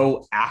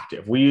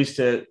proactive. We used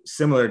to,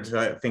 similar to,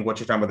 I think, what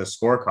you're talking about, the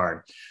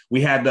scorecard,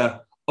 we had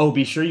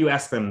be sure you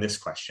ask them this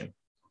question.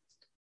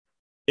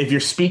 If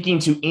you're speaking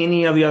to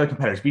any of the other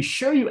competitors, be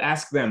sure you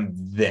ask them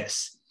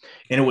this.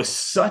 And it was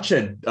such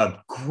a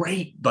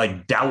great,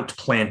 like, doubt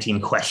planting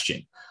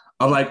question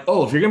of like, if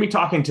you're going to be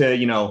talking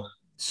to,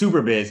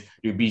 Superbiz,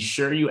 you'd be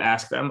sure you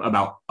ask them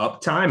about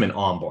uptime and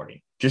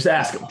onboarding. Just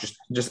ask them,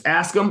 just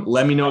ask them.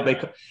 Let me know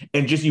what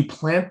and just, you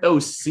plant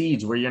those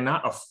seeds where you're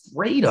not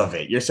afraid of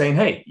it. You're saying,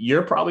 hey,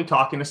 you're probably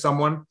talking to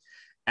someone,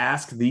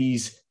 ask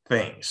these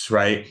things.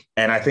 Right.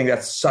 And I think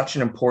that's such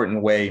an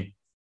important way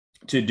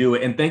to do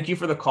it. And thank you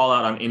for the call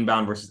out on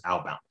inbound versus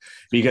outbound,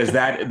 because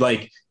that,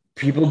 like,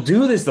 people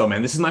do this though,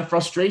 man. This is my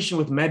frustration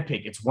with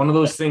MedPick. It's one of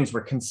those things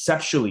where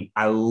conceptually,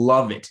 I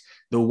love it.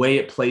 The way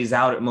it plays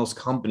out at most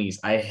companies,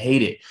 I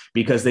hate it,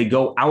 because they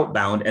go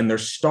outbound and they're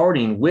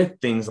starting with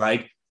things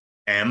like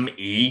M,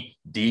 E,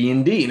 D,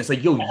 and D. And it's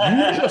like, yo,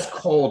 you just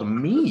called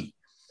me.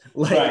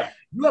 Like, right.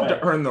 You have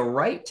to earn the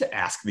right to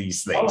ask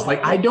these things.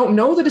 Like, I don't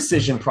know the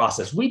decision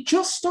process. We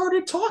just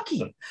started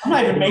talking. I'm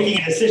not even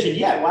making a decision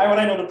yet. Why would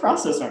I know the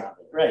process around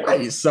it?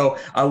 Right. So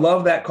I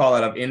love that call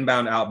out of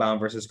inbound, outbound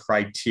versus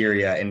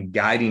criteria and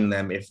guiding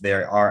them if they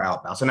are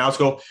outbound. So now let's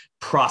go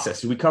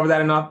process. Did we cover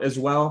that enough as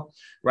well?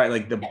 Right.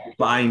 Like the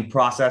buying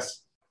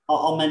process.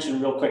 I'll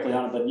mention real quickly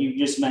on it, but you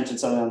just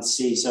mentioned something on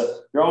C. So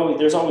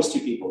there's always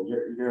 2 people.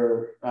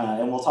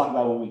 And we'll talk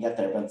about when we get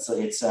there, but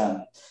it's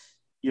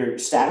your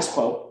status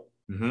quo.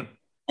 Mm-hmm.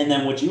 And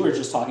then what you were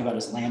just talking about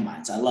is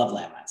landmines. I love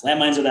landmines.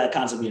 Landmines are that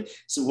concept.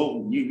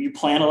 So you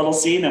plant a little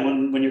seed,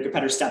 and when your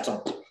competitor steps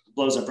up,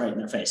 blows up right in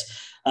their face.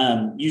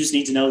 You just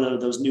need to know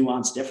those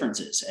nuanced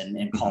differences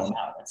and call them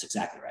out. That's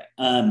exactly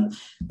right.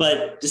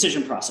 But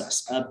decision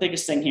process,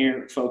 biggest thing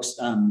here, folks,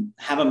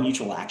 have a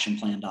mutual action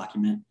plan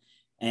document.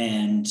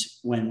 And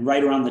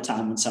right around the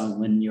time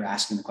when you're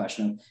asking the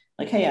question of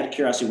like, hey, out of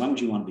curiosity, when would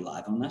you want to be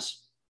live on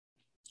this?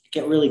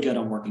 Get really good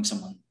on working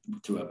someone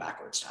through a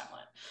backwards timeline.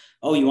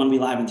 Oh, you want to be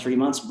live in 3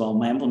 months? Well,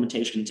 my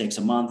implementation takes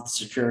a month.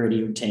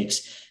 Security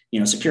takes,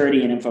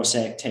 security and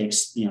InfoSec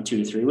takes, 2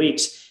 to 3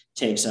 weeks.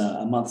 Takes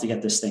a month to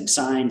get this thing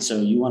signed.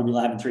 So you want to be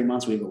live in 3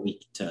 months? We have a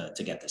week to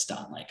get this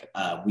done. Like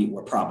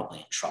we're probably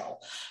in trouble.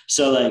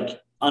 So like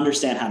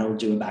understand how to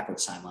do a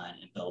backwards timeline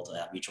and build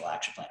a mutual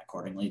action plan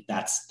accordingly.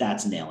 That's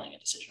nailing a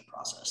decision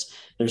process.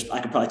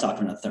 I could probably talk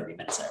for another 30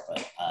 minutes there,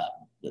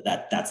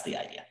 but that's the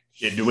idea.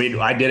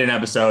 Yeah, I did an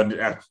episode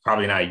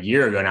probably not a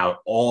year ago now,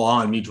 all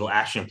on mutual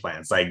action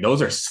plans. Like those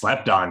are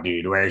slept on,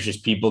 dude, where it's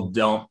just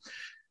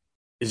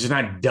it's just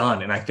not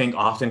done. And I think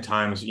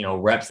oftentimes,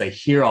 reps, they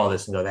hear all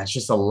this and go, that's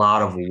just a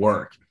lot of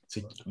work. It's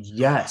like,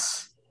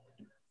 yes.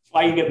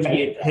 Why you get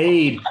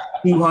paid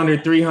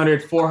 200,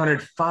 300,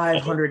 400,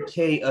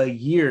 500K a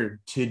year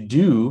to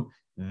do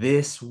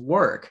this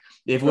work.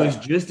 If it was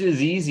just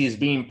as easy as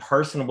being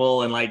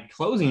personable and like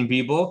closing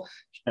people,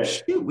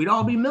 shoot, we'd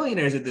all be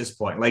millionaires at this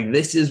point. Like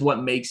this is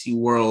what makes you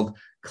world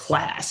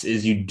class,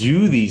 is you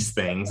do these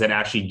things that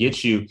actually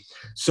get you.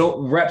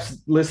 So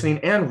reps listening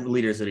and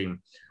leaders listening,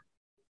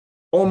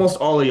 almost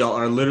all of y'all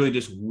are literally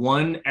just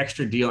one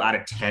extra deal out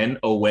of 10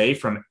 away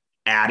from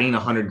adding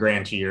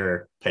 $100,000 to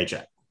your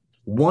paycheck.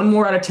 1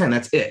 more out of 10.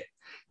 That's it.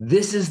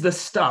 This is the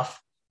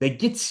stuff that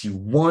gets you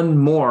 1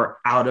 more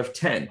out of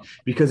 10.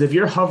 Because if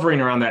you're hovering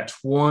around that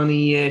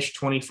 20-ish,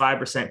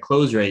 25%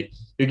 close rate,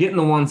 you're getting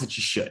the ones that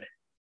you should.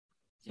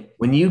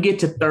 When you get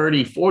to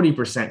 30,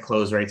 40%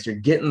 close rates, you're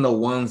getting the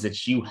ones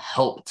that you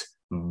helped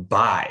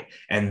buy.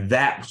 And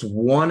that's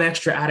 1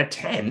 extra out of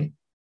 10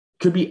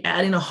 could be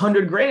adding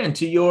 $100,000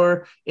 to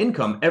your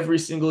income every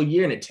single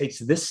year. And it takes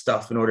this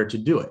stuff in order to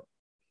do it.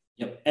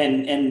 Yep.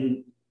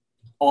 And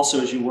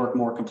also, as you work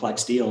more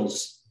complex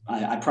deals,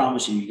 I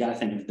promise you, you got to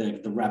think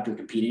of the rep you're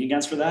competing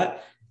against for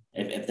that.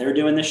 If they're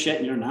doing this shit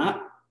and you're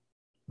not,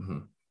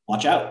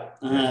 watch out.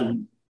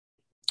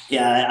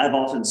 I've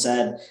often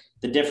said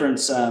the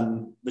difference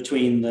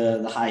between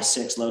the high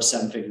 6, low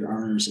 7-figure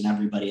earners and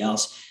everybody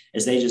else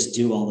is they just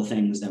do all the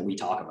things that we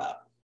talk about.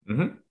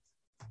 Mm-hmm.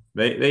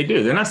 They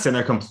do. They're not sitting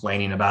there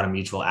complaining about a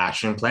mutual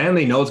action plan.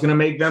 They know it's going to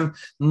make them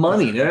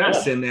money. They're not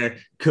sitting there,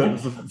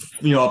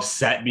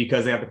 upset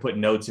because they have to put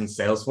notes in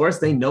Salesforce.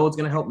 They know it's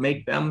going to help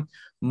make them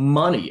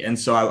money. And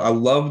so I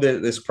love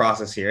this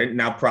process here.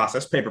 Now,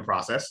 paper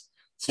process.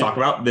 Let's talk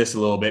about this a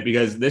little bit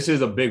because this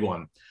is a big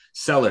one.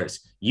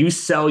 Sellers, you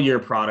sell your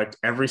product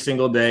every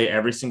single day,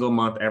 every single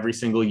month, every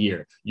single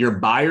year. Your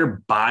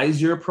buyer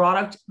buys your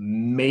product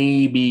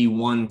maybe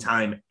 1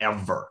 time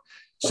ever.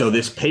 So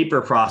this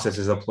paper process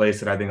is a place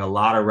that I think a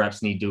lot of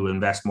reps need to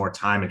invest more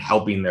time in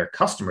helping their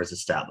customers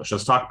establish.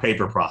 Let's talk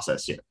paper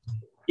process here.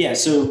 Yeah.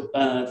 So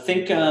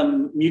think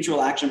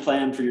mutual action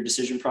plan for your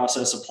decision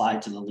process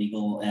applied to the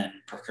legal and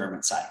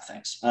procurement side of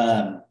things.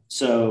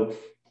 So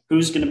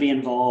who's going to be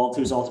involved?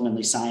 Who's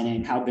ultimately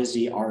signing? How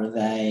busy are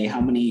they?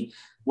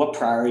 What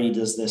priority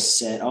does this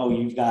sit? Oh,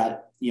 you've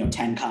got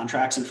 10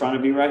 contracts in front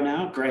of you right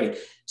now. Great.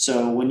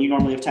 So when you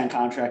normally have 10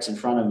 contracts in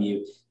front of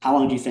you, how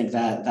long do you think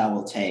that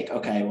will take?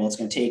 Okay, well, it's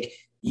going to take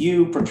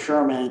you,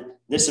 procurement,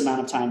 this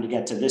amount of time to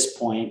get to this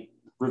point,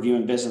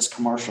 reviewing business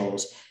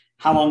commercials.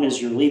 How long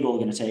is your legal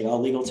going to take? Oh,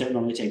 legal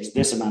normally takes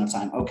this amount of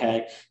time.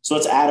 Okay, so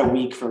let's add a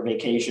week for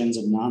vacations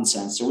and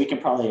nonsense. So we can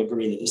probably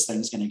agree that this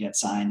thing's going to get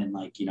signed in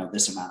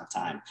this amount of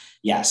time.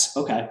 Yes.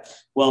 Okay.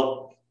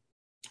 Well,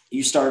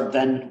 you start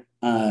then.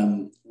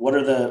 What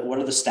are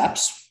the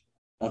steps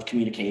of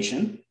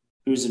communication?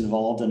 Who's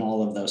involved in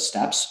all of those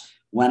steps?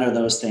 When are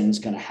those things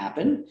going to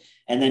happen?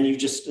 And then you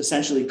just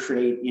essentially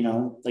create,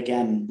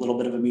 again, a little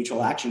bit of a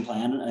mutual action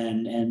plan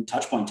and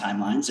touch point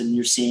timelines. And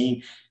you're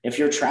seeing if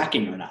you're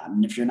tracking or not.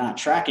 And if you're not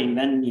tracking,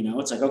 then,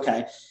 it's like,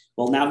 okay,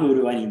 well, now who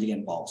do I need to get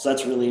involved? So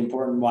that's really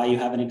important why you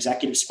have an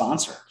executive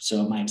sponsor.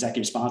 So my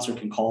executive sponsor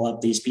can call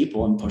up these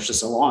people and push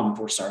us along if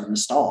we're starting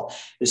to stall.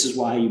 This is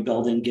why you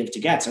build in give to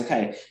gets.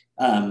 Okay.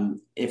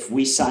 If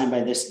we sign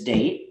by this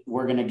date,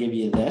 we're going to give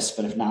you this,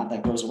 but if not,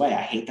 that goes away.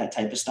 I hate that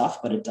type of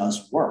stuff, but it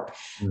does work.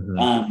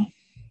 Mm-hmm.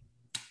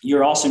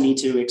 You also need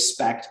to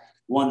expect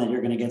that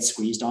you're going to get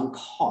squeezed on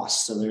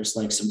costs. So there's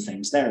some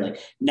things there,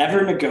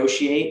 never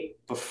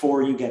negotiate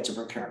before you get to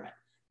procurement.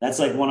 That's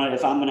if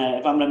I'm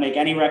going to make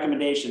any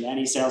recommendation to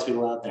any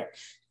salespeople out there,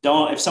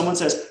 if someone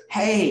says,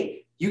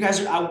 hey, you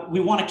guys we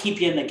want to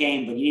keep you in the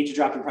game, but you need to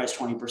drop your price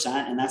 20%.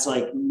 And that's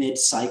mid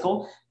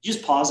cycle, you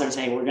just pause there and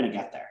say, hey, we're going to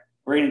get there.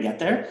 We're going to get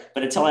there.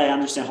 But until I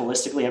understand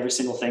holistically every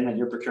single thing that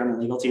your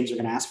procurement legal teams are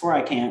going to ask for,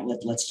 I can't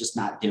let's just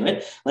not do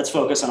it. Let's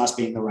focus on us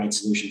being the right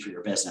solution for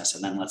your business.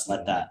 And then let's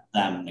let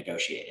them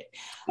negotiate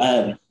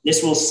it.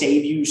 This will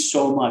save you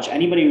so much.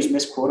 Anybody who's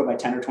misquoted by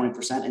 10 or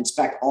 20%,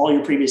 inspect all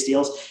your previous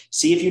deals.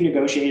 See if you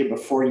negotiated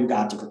before you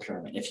got to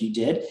procurement. If you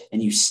did,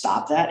 and you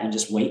stop that and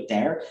just wait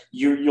there,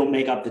 you'll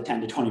make up the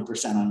 10 to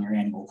 20% on your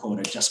annual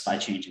quota just by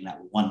changing that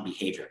one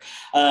behavior.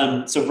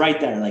 So right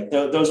there,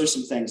 those are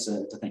some things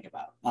to think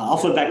about. I'll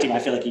flip back to you. I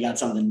feel like you got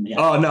something. Yeah.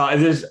 Oh no, I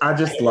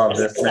just love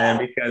this, man,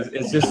 because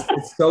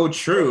it's so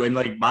true. And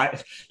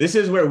this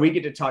is where we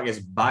get to talk as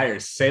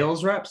buyers,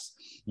 sales reps.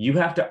 You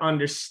have to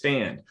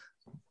understand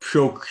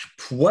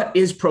what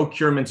is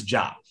procurement's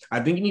job.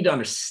 I think you need to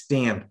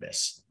understand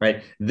this,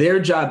 right? Their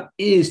job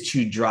is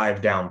to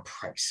drive down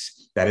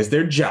price. That is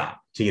their job,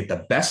 to get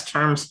the best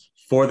terms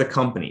for the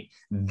company.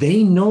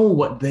 They know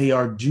what they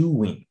are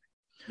doing.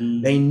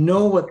 They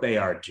know what they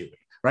are doing.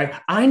 Right.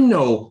 I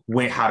know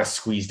how to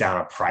squeeze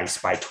down a price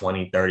by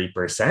 20,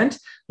 30%.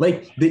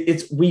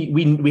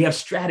 We have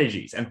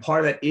strategies. And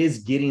part of that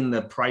is getting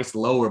the price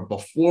lower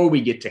before we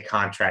get to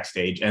contract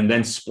stage and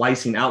then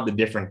splicing out the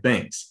different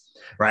things.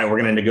 Right. We're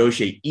going to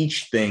negotiate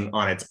each thing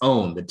on its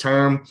own, the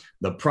term,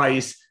 the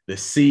price, the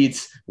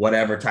seats,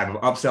 whatever type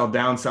of upsell,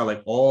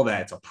 downsell, all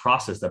that. It's a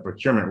process that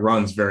procurement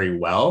runs very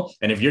well.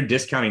 And if you're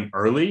discounting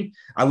early,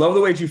 I love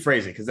the way you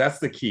phrase it, because that's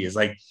the key is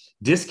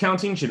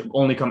discounting should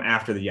only come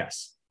after the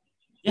yes.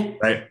 Yeah.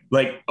 Right.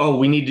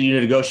 We need you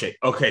to negotiate.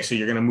 Okay. So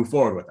you're going to move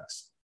forward with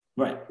us.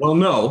 Right. Well,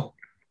 no.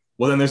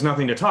 Well, then there's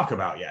nothing to talk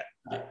about yet.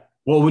 Right.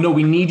 Well, no,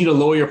 we need you to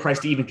lower your price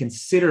to even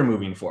consider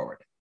moving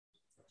forward.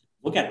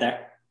 We'll get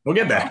there. We'll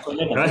get there.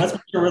 Right? Let's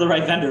make sure we're the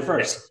right vendor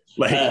first.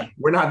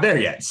 We're not there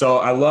yet. So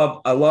I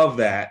love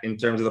that in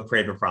terms of the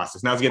paper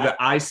process. Now let's get the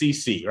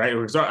ICC, right?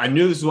 I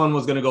knew this one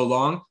was going to go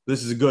long.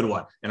 This is a good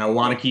one. And I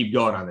want to keep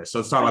going on this. So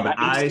let's talk about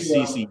the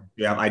ICC.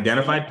 We have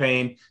identified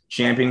pain,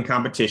 champion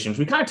competitions.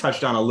 We kind of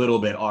touched on a little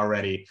bit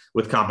already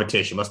with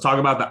competition. Let's talk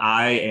about the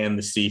I and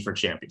the C for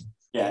champion.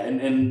 Yeah.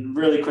 And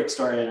really quick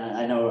story. And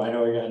I know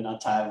we're getting on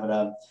time,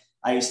 but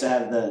I used to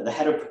have the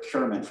head of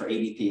procurement for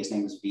ADP. His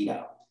name was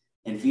Vito.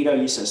 And Vito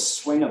used to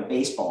swing a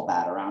baseball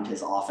bat around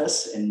his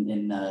office in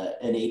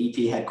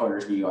ADP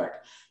headquarters, New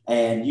York,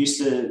 and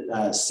used to,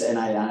 and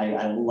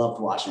I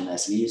loved watching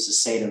this. And he used to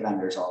say to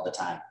vendors all the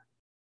time,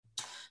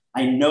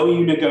 I know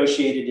you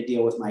negotiated a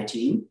deal with my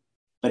team,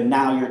 but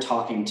now you're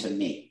talking to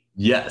me.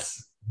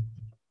 Yes.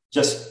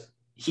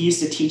 He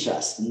used to teach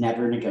us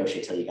never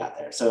negotiate till you got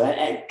there. So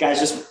guys,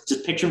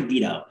 just picture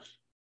Vito,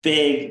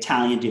 big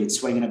Italian dude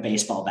swinging a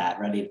baseball bat,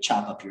 ready to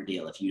chop up your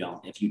deal if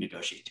you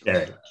negotiate too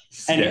much.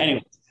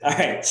 Anyway. All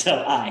right, so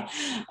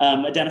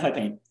identify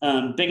pain.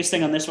 Biggest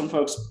thing on this one,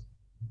 folks,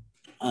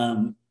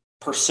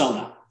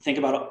 persona. Think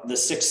about the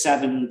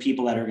 6-7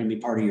 people that are going to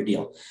be part of your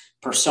deal.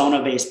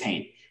 Persona-based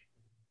pain.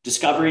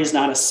 Discovery is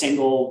not a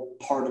single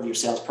part of your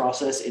sales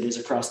process. It is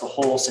across the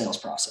whole sales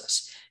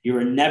process. You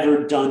are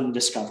never done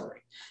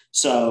discovery.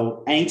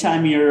 So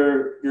anytime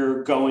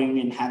you're going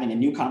and having a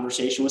new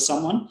conversation with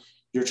someone,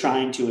 you're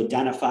trying to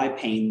identify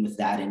pain with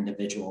that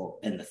individual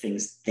and the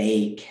things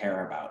they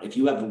care about. If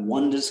you have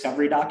one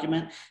discovery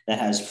document that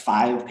has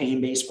 5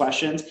 pain-based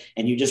questions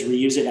and you just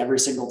reuse it every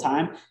single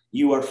time,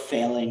 you are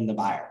failing the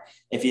buyer.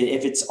 If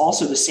it's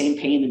also the same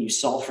pain that you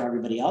solve for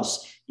everybody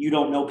else, you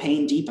don't know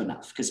pain deep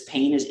enough because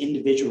pain is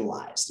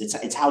individualized.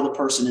 It's how the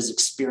person is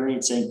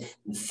experiencing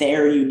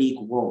their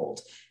unique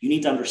world. You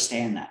need to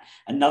understand that.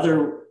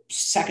 Another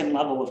second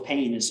level of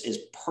pain is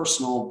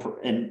personal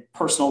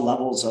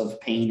levels of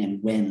pain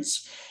and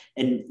wins.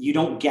 And you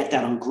don't get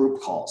that on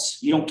group calls.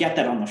 You don't get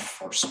that on the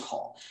first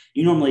call.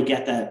 You normally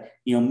get that,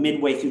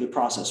 midway through the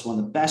process. One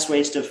of the best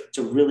ways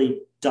to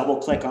really double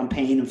click on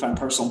pain and find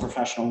personal and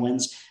professional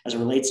wins as it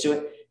relates to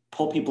it,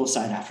 pull people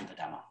aside after the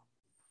demo.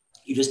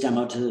 You just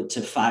demo to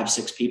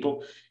 5-6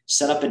 people,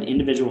 set up an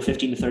individual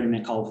 15 to 30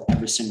 minute call with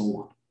every single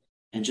one.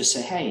 And just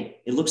say, hey,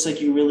 it looks like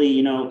you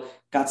really,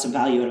 got some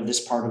value out of this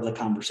part of the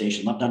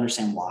conversation. Love to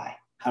understand why.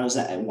 Why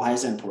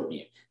is that important to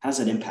you? How does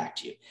that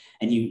impact you?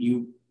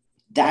 And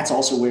that's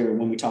also where,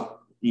 when we talk,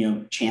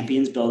 building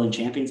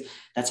champions,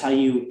 that's how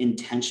you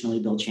intentionally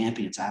build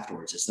champions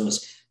afterwards. It's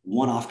those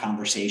one-off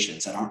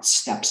conversations that aren't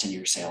steps in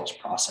your sales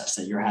process,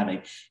 that you're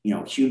having,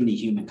 human to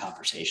human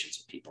conversations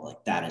with people.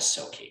 Like, that is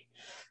so key.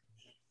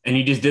 And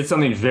you just did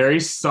something very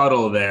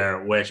subtle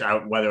there, which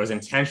whether it was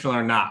intentional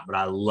or not, but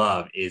I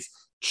love is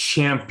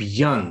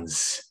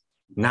champions,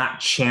 not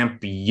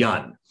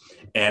champion.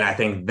 And I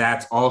think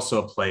that's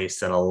also a place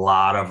that a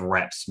lot of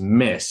reps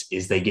miss,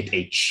 is they get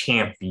a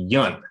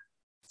champion,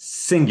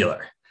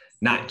 singular,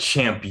 not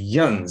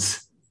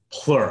champions,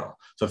 plural.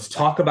 So let's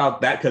talk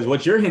about that, because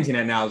what you're hinting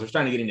at now is we're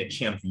starting to get into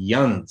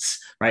champions,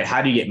 right?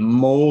 How do you get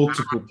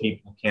multiple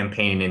people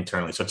campaigning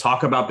internally? So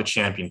talk about the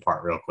champion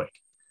part real quick.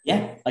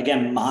 Yeah.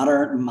 Again,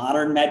 modern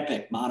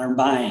MedPick, modern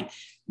buying,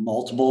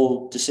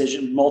 multiple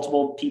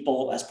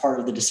people as part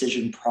of the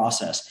decision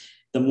process.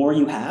 The more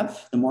you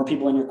have, the more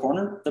people in your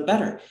corner, the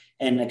better.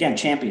 And again,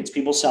 champions,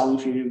 people selling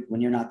for you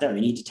when you're not there.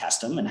 You need to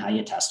test them. And how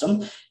you test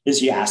them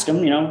is you ask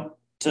them,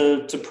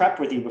 to prep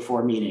with you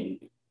before a meeting,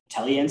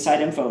 tell you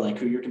inside info, like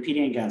who you're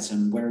competing against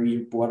and what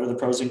are the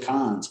pros and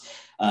cons.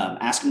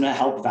 Ask them to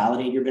help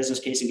validate your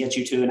business case and get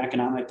you to an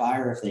economic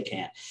buyer if they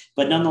can.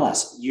 But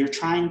nonetheless, you're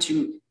trying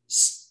to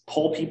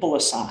pull people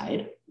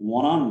aside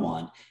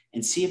one-on-one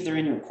and see if they're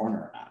in your corner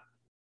or not.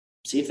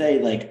 See if they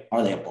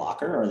are they a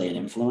blocker? Are they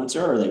an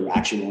influencer? Or are they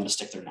actually willing to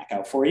stick their neck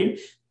out for you?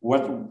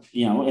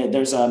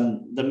 There's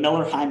the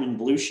Miller Heiman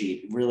blue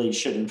sheet really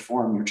should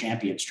inform your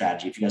champion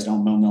strategy. If you guys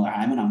don't know Miller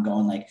Heiman, I'm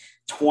going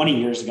 20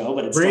 years ago,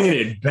 but it's bringing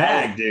it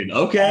back, dude.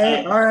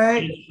 Okay. All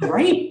right.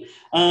 Great.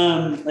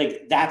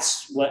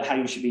 That's how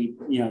you should be,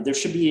 there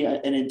should be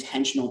an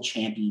intentional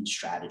champion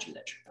strategy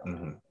that you're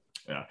building. Mm-hmm.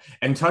 Yeah.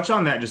 And touch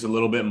on that just a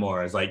little bit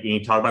more as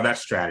you talk about that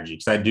strategy.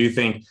 Cause I do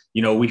think,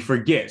 we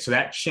forget. So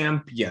that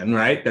champion,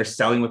 right? They're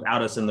selling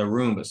without us in the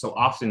room, but so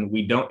often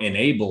we don't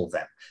enable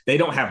them. They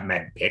don't have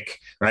MedPick,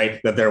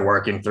 right? That they're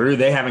working through.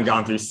 They haven't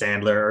gone through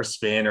Sandler or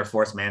Spin or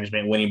Force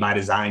Management, Winning by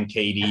Design,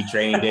 KD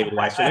training, David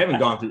Weiss. They haven't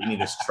gone through any of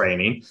this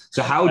training.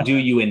 So how do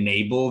you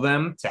enable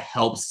them to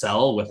help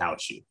sell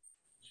without you?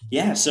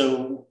 Yeah.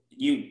 So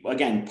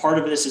part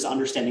of this is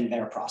understanding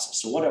their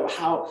process. So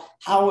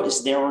how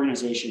is their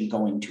organization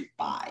going to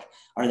buy?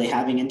 Are they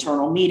having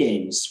internal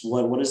meetings?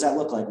 What does that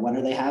look like? When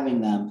are they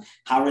having them?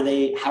 How are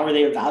they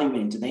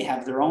evaluating? Do they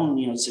have their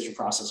own, decision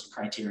process and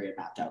criteria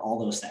mapped out, all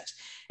those things?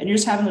 And you're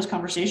just having those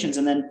conversations.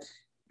 And then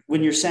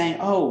when you're saying,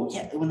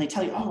 when they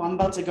tell you, I'm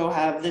about to go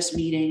have this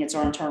meeting, it's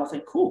our internal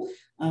thing. Cool.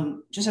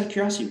 Just out of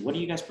curiosity, what are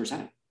you guys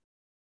presenting?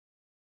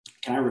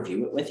 Can I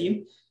review it with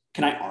you?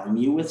 Can I arm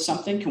you with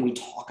something? Can we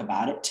talk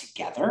about it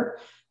together?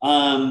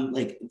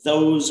 Like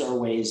those are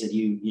ways that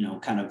you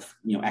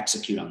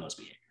execute on those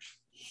behaviors.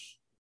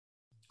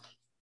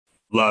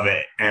 Love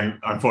it. And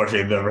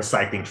unfortunately, the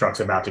recycling truck's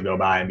about to go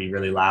by and be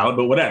really loud,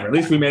 but whatever. At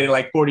least we made it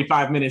like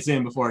 45 minutes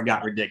in before it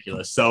got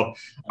ridiculous. So,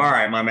 all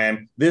right, my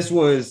man, this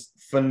was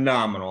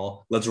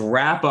phenomenal. Let's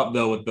wrap up,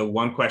 though, with the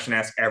one question I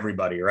ask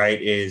everybody, right?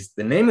 Is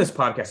the name of this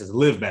podcast is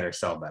Live Better,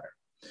 Sell Better.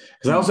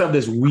 Because I also have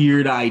this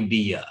weird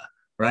idea,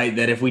 right,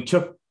 that if we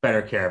took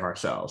better care of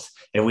ourselves,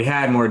 if we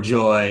had more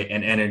joy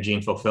and energy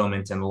and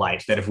fulfillment in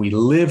life, that if we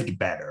lived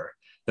better,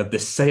 that the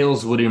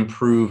sales would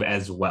improve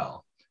as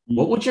well.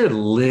 What would your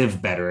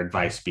live better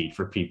advice be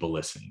for people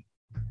listening?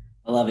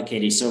 I love it,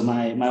 Katie. So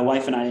my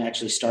wife and I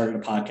actually started a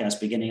podcast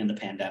beginning of the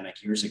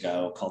pandemic years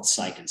ago called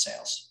Psych and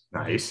Sales.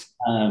 Nice.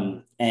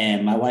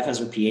 And my wife has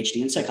her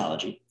PhD in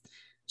psychology.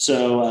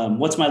 So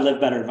what's my live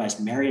better advice?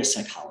 Marry a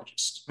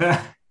psychologist.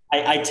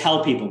 I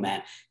tell people,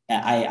 man,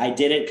 I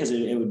did it because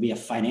it would be a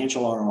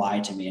financial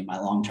ROI to me in my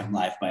long-term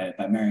life by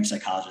marrying a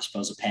psychologist, as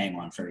opposed to paying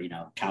one for,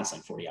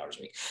 counseling 40 hours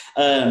a week.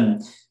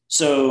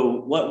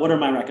 So what are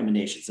my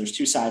recommendations? There's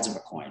two sides of a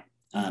coin.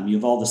 You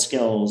have all the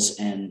skills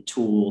and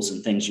tools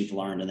and things you've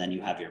learned, and then you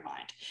have your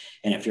mind.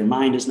 And if your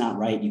mind is not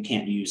right, you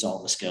can't use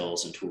all the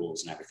skills and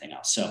tools and everything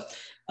else. So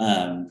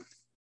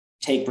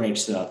take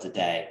breaks throughout the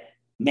day.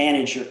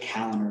 Manage your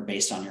calendar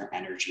based on your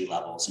energy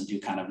levels and do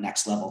kind of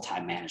next level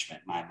time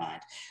management in my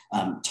mind.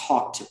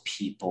 Talk to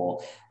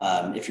people.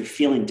 If you're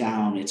feeling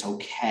down, it's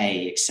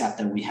okay. Accept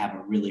that we have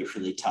a really,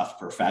 really tough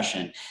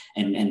profession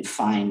and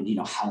find,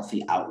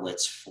 healthy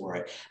outlets for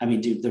it. I mean,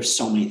 dude, there's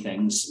so many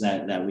things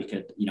that we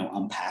could,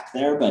 unpack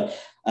there, but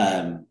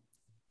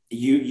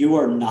you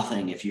are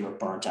nothing if you are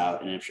burnt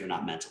out and if you're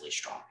not mentally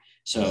strong.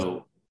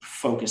 So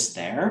focus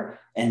there.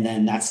 And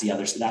then that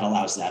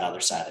allows that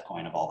other side of the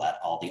coin of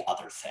all the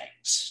other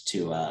things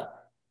to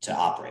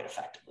operate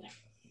effectively.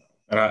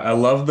 And I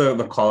love the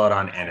call out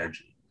on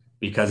energy,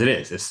 because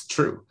it's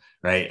true,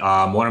 right?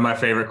 One of my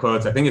favorite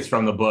quotes, I think it's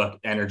from the book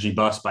Energy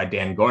Bust by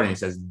Dan Gordon. He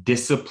says,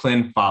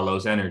 discipline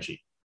follows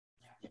energy.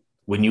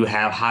 When you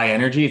have high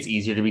energy, it's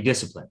easier to be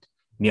disciplined.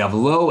 When you have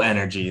low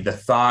energy, the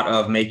thought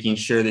of making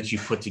sure that you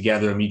put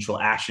together a mutual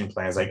action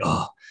plan is like,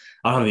 oh,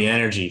 I don't have the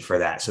energy for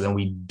that. So then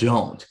we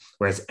don't.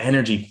 Whereas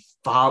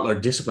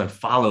discipline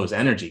follows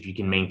energy. If you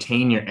can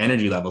maintain your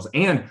energy levels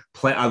and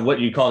plan what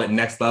you call it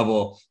next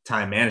level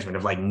time management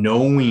of like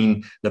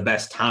knowing the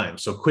best time.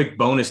 So quick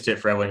bonus tip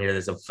for everyone here.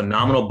 There's a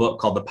phenomenal book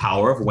called The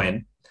Power of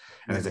When.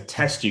 And there's a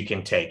test you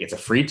can take. It's a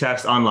free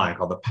test online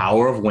called The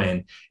Power of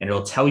When, and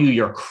it'll tell you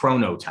your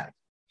chronotype.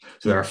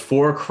 So there are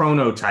 4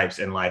 chronotypes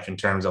in life in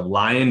terms of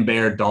lion,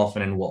 bear,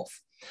 dolphin, and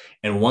wolf.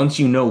 And once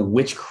you know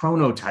which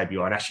chronotype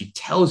you are, it actually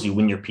tells you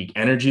when your peak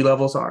energy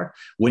levels are,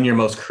 when you're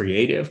most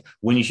creative,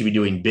 when you should be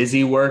doing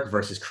busy work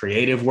versus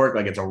creative work.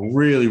 Like, it's a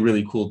really,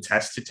 really cool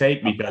test to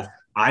take, because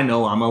I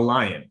know I'm a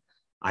lion.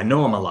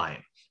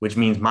 Which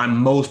means my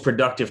most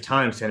productive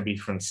times tend to be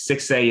from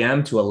 6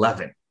 a.m. to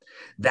 11.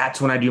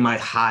 That's when I do my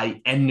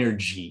high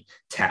energy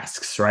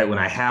tasks, right? When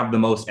I have the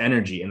most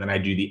energy, and then I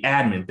do the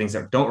admin, things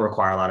that don't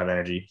require a lot of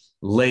energy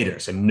later.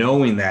 So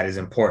knowing that is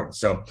important.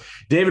 So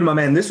David, my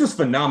man, this was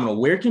phenomenal.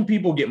 Where can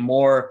people get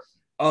more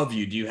of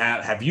you?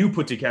 Have you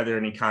put together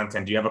any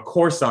content? Do you have a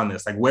course on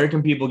this? Like, where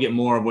can people get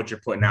more of what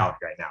you're putting out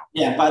right now?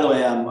 Yeah. By the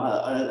way,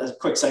 a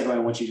quick segue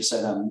on what you just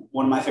said.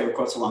 One of my favorite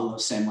quotes along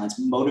those same lines: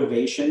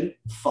 motivation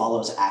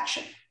follows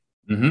action.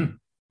 Mm-hmm.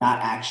 Not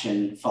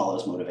action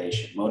follows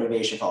motivation.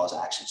 Motivation follows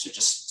action. So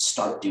just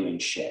start doing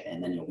shit,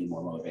 and then you'll be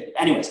more motivated.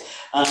 Anyways,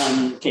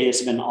 Katie, this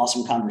has been an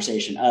awesome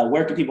conversation.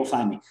 Where can people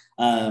find me?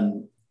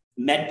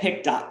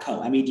 Medpic.co,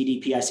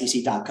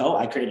 MEDDPICC.co.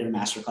 I created a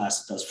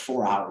masterclass that does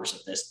 4 hours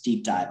of this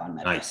deep dive on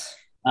Medpic. Nice.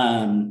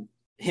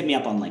 Hit me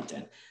up on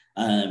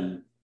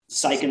LinkedIn.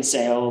 Psych and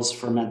Sales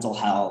for mental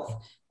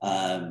health.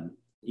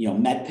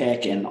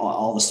 Medpic and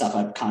all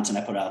the content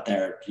I put out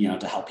there,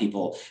 to help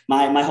people.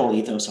 My whole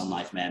ethos on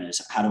life, man, is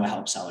how do I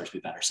help sellers be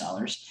better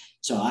sellers?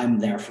 So I'm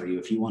there for you.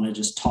 If you want to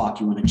just talk,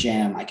 you want to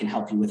jam, I can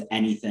help you with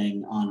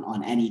anything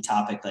on any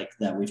topic like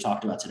that we've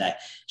talked about today.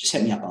 Just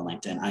hit me up on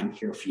LinkedIn. I'm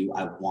here for you.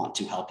 I want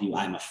to help you.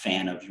 I'm a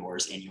fan of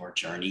yours in your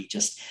journey.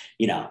 Just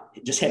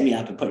hit me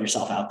up and put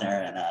yourself out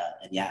there, and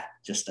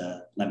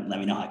let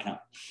me know how I can help.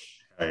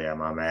 Oh yeah,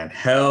 my man.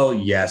 Hell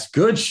yes.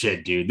 Good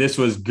shit, dude. This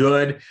was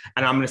good.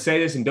 And I'm going to say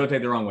this, and don't take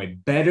it the wrong way,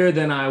 better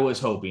than I was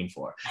hoping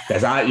for.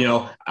 Because like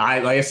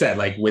I said,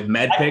 like with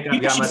Medpic, I've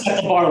got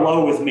set the bar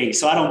low with me,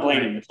 so I don't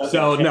blame you.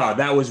 So no,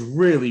 that was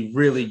really,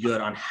 really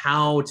good on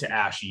how to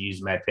actually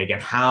use Medpic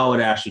and how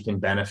it actually can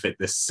benefit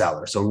the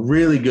seller. So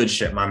really good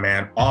shit, my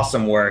man.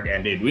 Awesome work.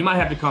 And dude, we might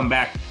have to come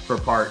back for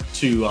part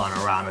 2 on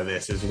a round of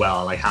this as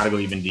well, like how to go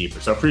even deeper.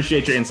 So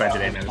appreciate your insight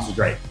today, man. This is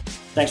great.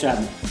 Thanks for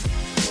having me.